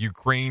judge in the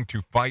Ukraine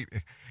to fight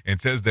and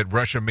says that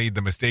Russia made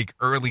the mistake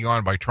early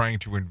on by trying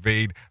to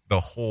invade the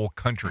whole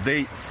country.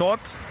 They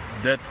thought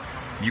that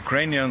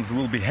Ukrainians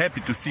will be happy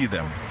to see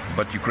them,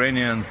 but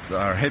Ukrainians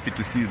are happy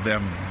to see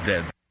them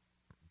dead.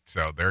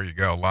 So there you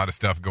go. A lot of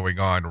stuff going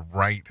on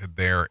right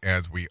there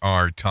as we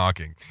are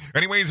talking.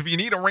 Anyways, if you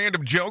need a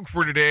random joke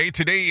for today,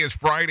 today is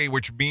Friday,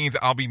 which means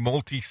I'll be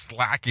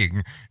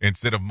multi-slacking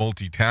instead of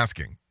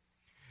multitasking.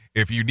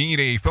 If you need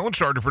a phone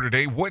starter for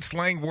today, what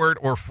slang word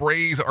or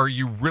phrase are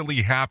you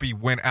really happy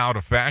went out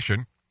of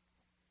fashion?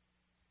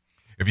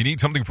 If you need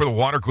something for the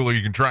water cooler,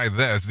 you can try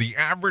this. The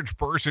average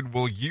person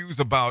will use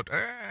about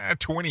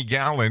 20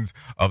 gallons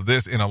of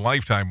this in a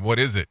lifetime. What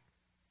is it?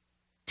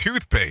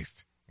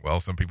 Toothpaste. Well,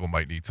 some people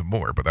might need some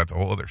more, but that's a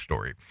whole other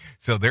story.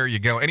 So there you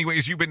go.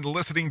 Anyways, you've been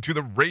listening to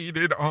the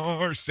Rated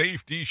R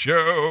Safety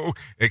Show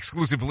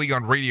exclusively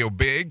on Radio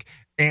Big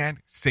and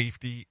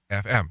Safety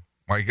FM.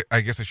 Well, I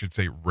guess I should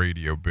say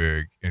Radio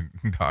Big and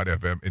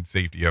 .fm and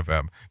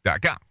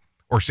safetyfm.com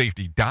or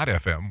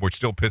safety.fm, which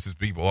still pisses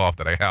people off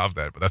that I have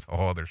that, but that's a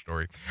whole other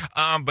story.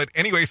 But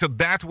anyway, so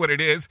that's what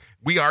it is.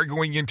 We are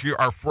going into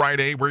our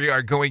Friday. We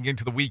are going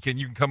into the weekend.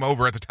 You can come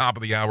over at the top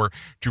of the hour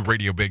to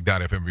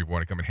radiobig.fm if you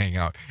want to come and hang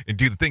out and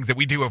do the things that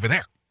we do over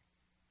there.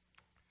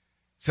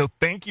 So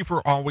thank you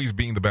for always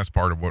being the best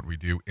part of what we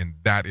do, and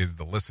that is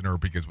the listener,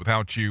 because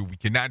without you, we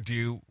cannot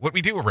do what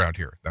we do around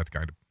here. That's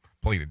kind of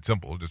plain and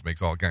simple. It just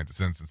makes all kinds of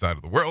sense inside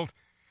of the world.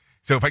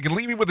 So if I can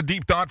leave you with a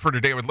deep thought for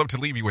today, I would love to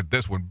leave you with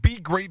this one. Be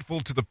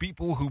grateful to the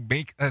people who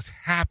make us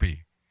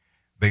happy.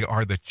 They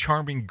are the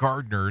charming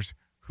gardeners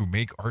who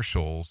make our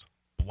souls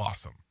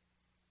blossom.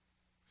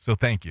 So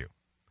thank you.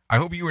 I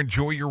hope you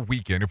enjoy your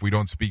weekend if we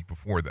don't speak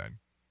before then.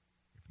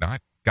 If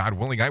not, God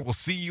willing, I will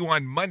see you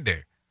on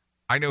Monday.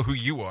 I know who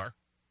you are.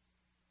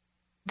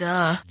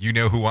 Duh. You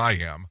know who I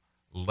am.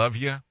 Love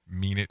you,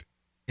 mean it,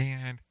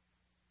 and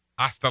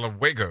hasta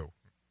luego.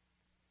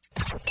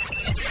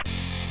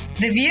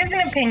 The views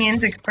and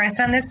opinions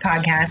expressed on this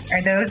podcast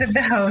are those of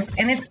the host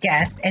and its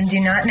guest and do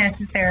not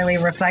necessarily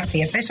reflect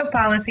the official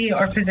policy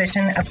or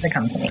position of the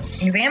company.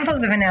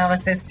 Examples of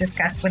analysis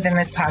discussed within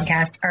this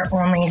podcast are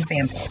only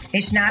examples. They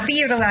should not be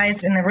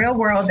utilized in the real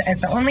world as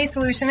the only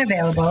solution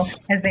available,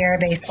 as they are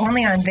based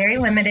only on very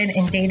limited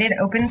and dated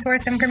open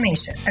source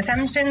information.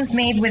 Assumptions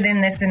made within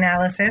this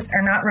analysis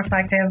are not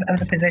reflective of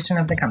the position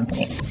of the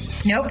company.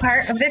 No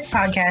part of this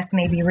podcast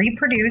may be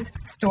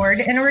reproduced,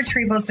 stored in a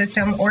retrieval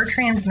system, or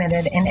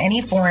transmitted in any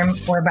any form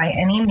or by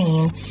any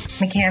means,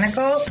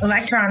 mechanical,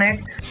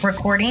 electronic,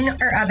 recording,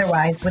 or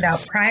otherwise,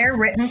 without prior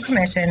written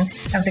permission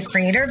of the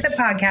creator of the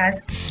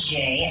podcast,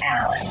 Jay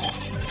Allen.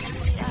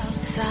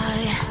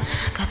 Outside,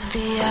 got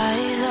the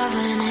eyes of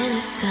an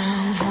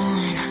innocent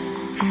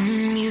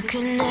one. You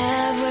can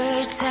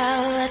never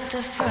tell at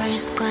the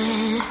first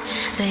glance.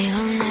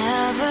 They'll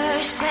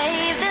never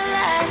save the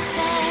last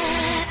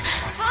dance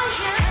for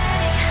you.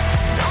 Hey,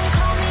 don't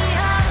call me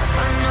up.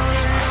 I know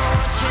you know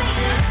what you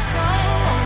did. So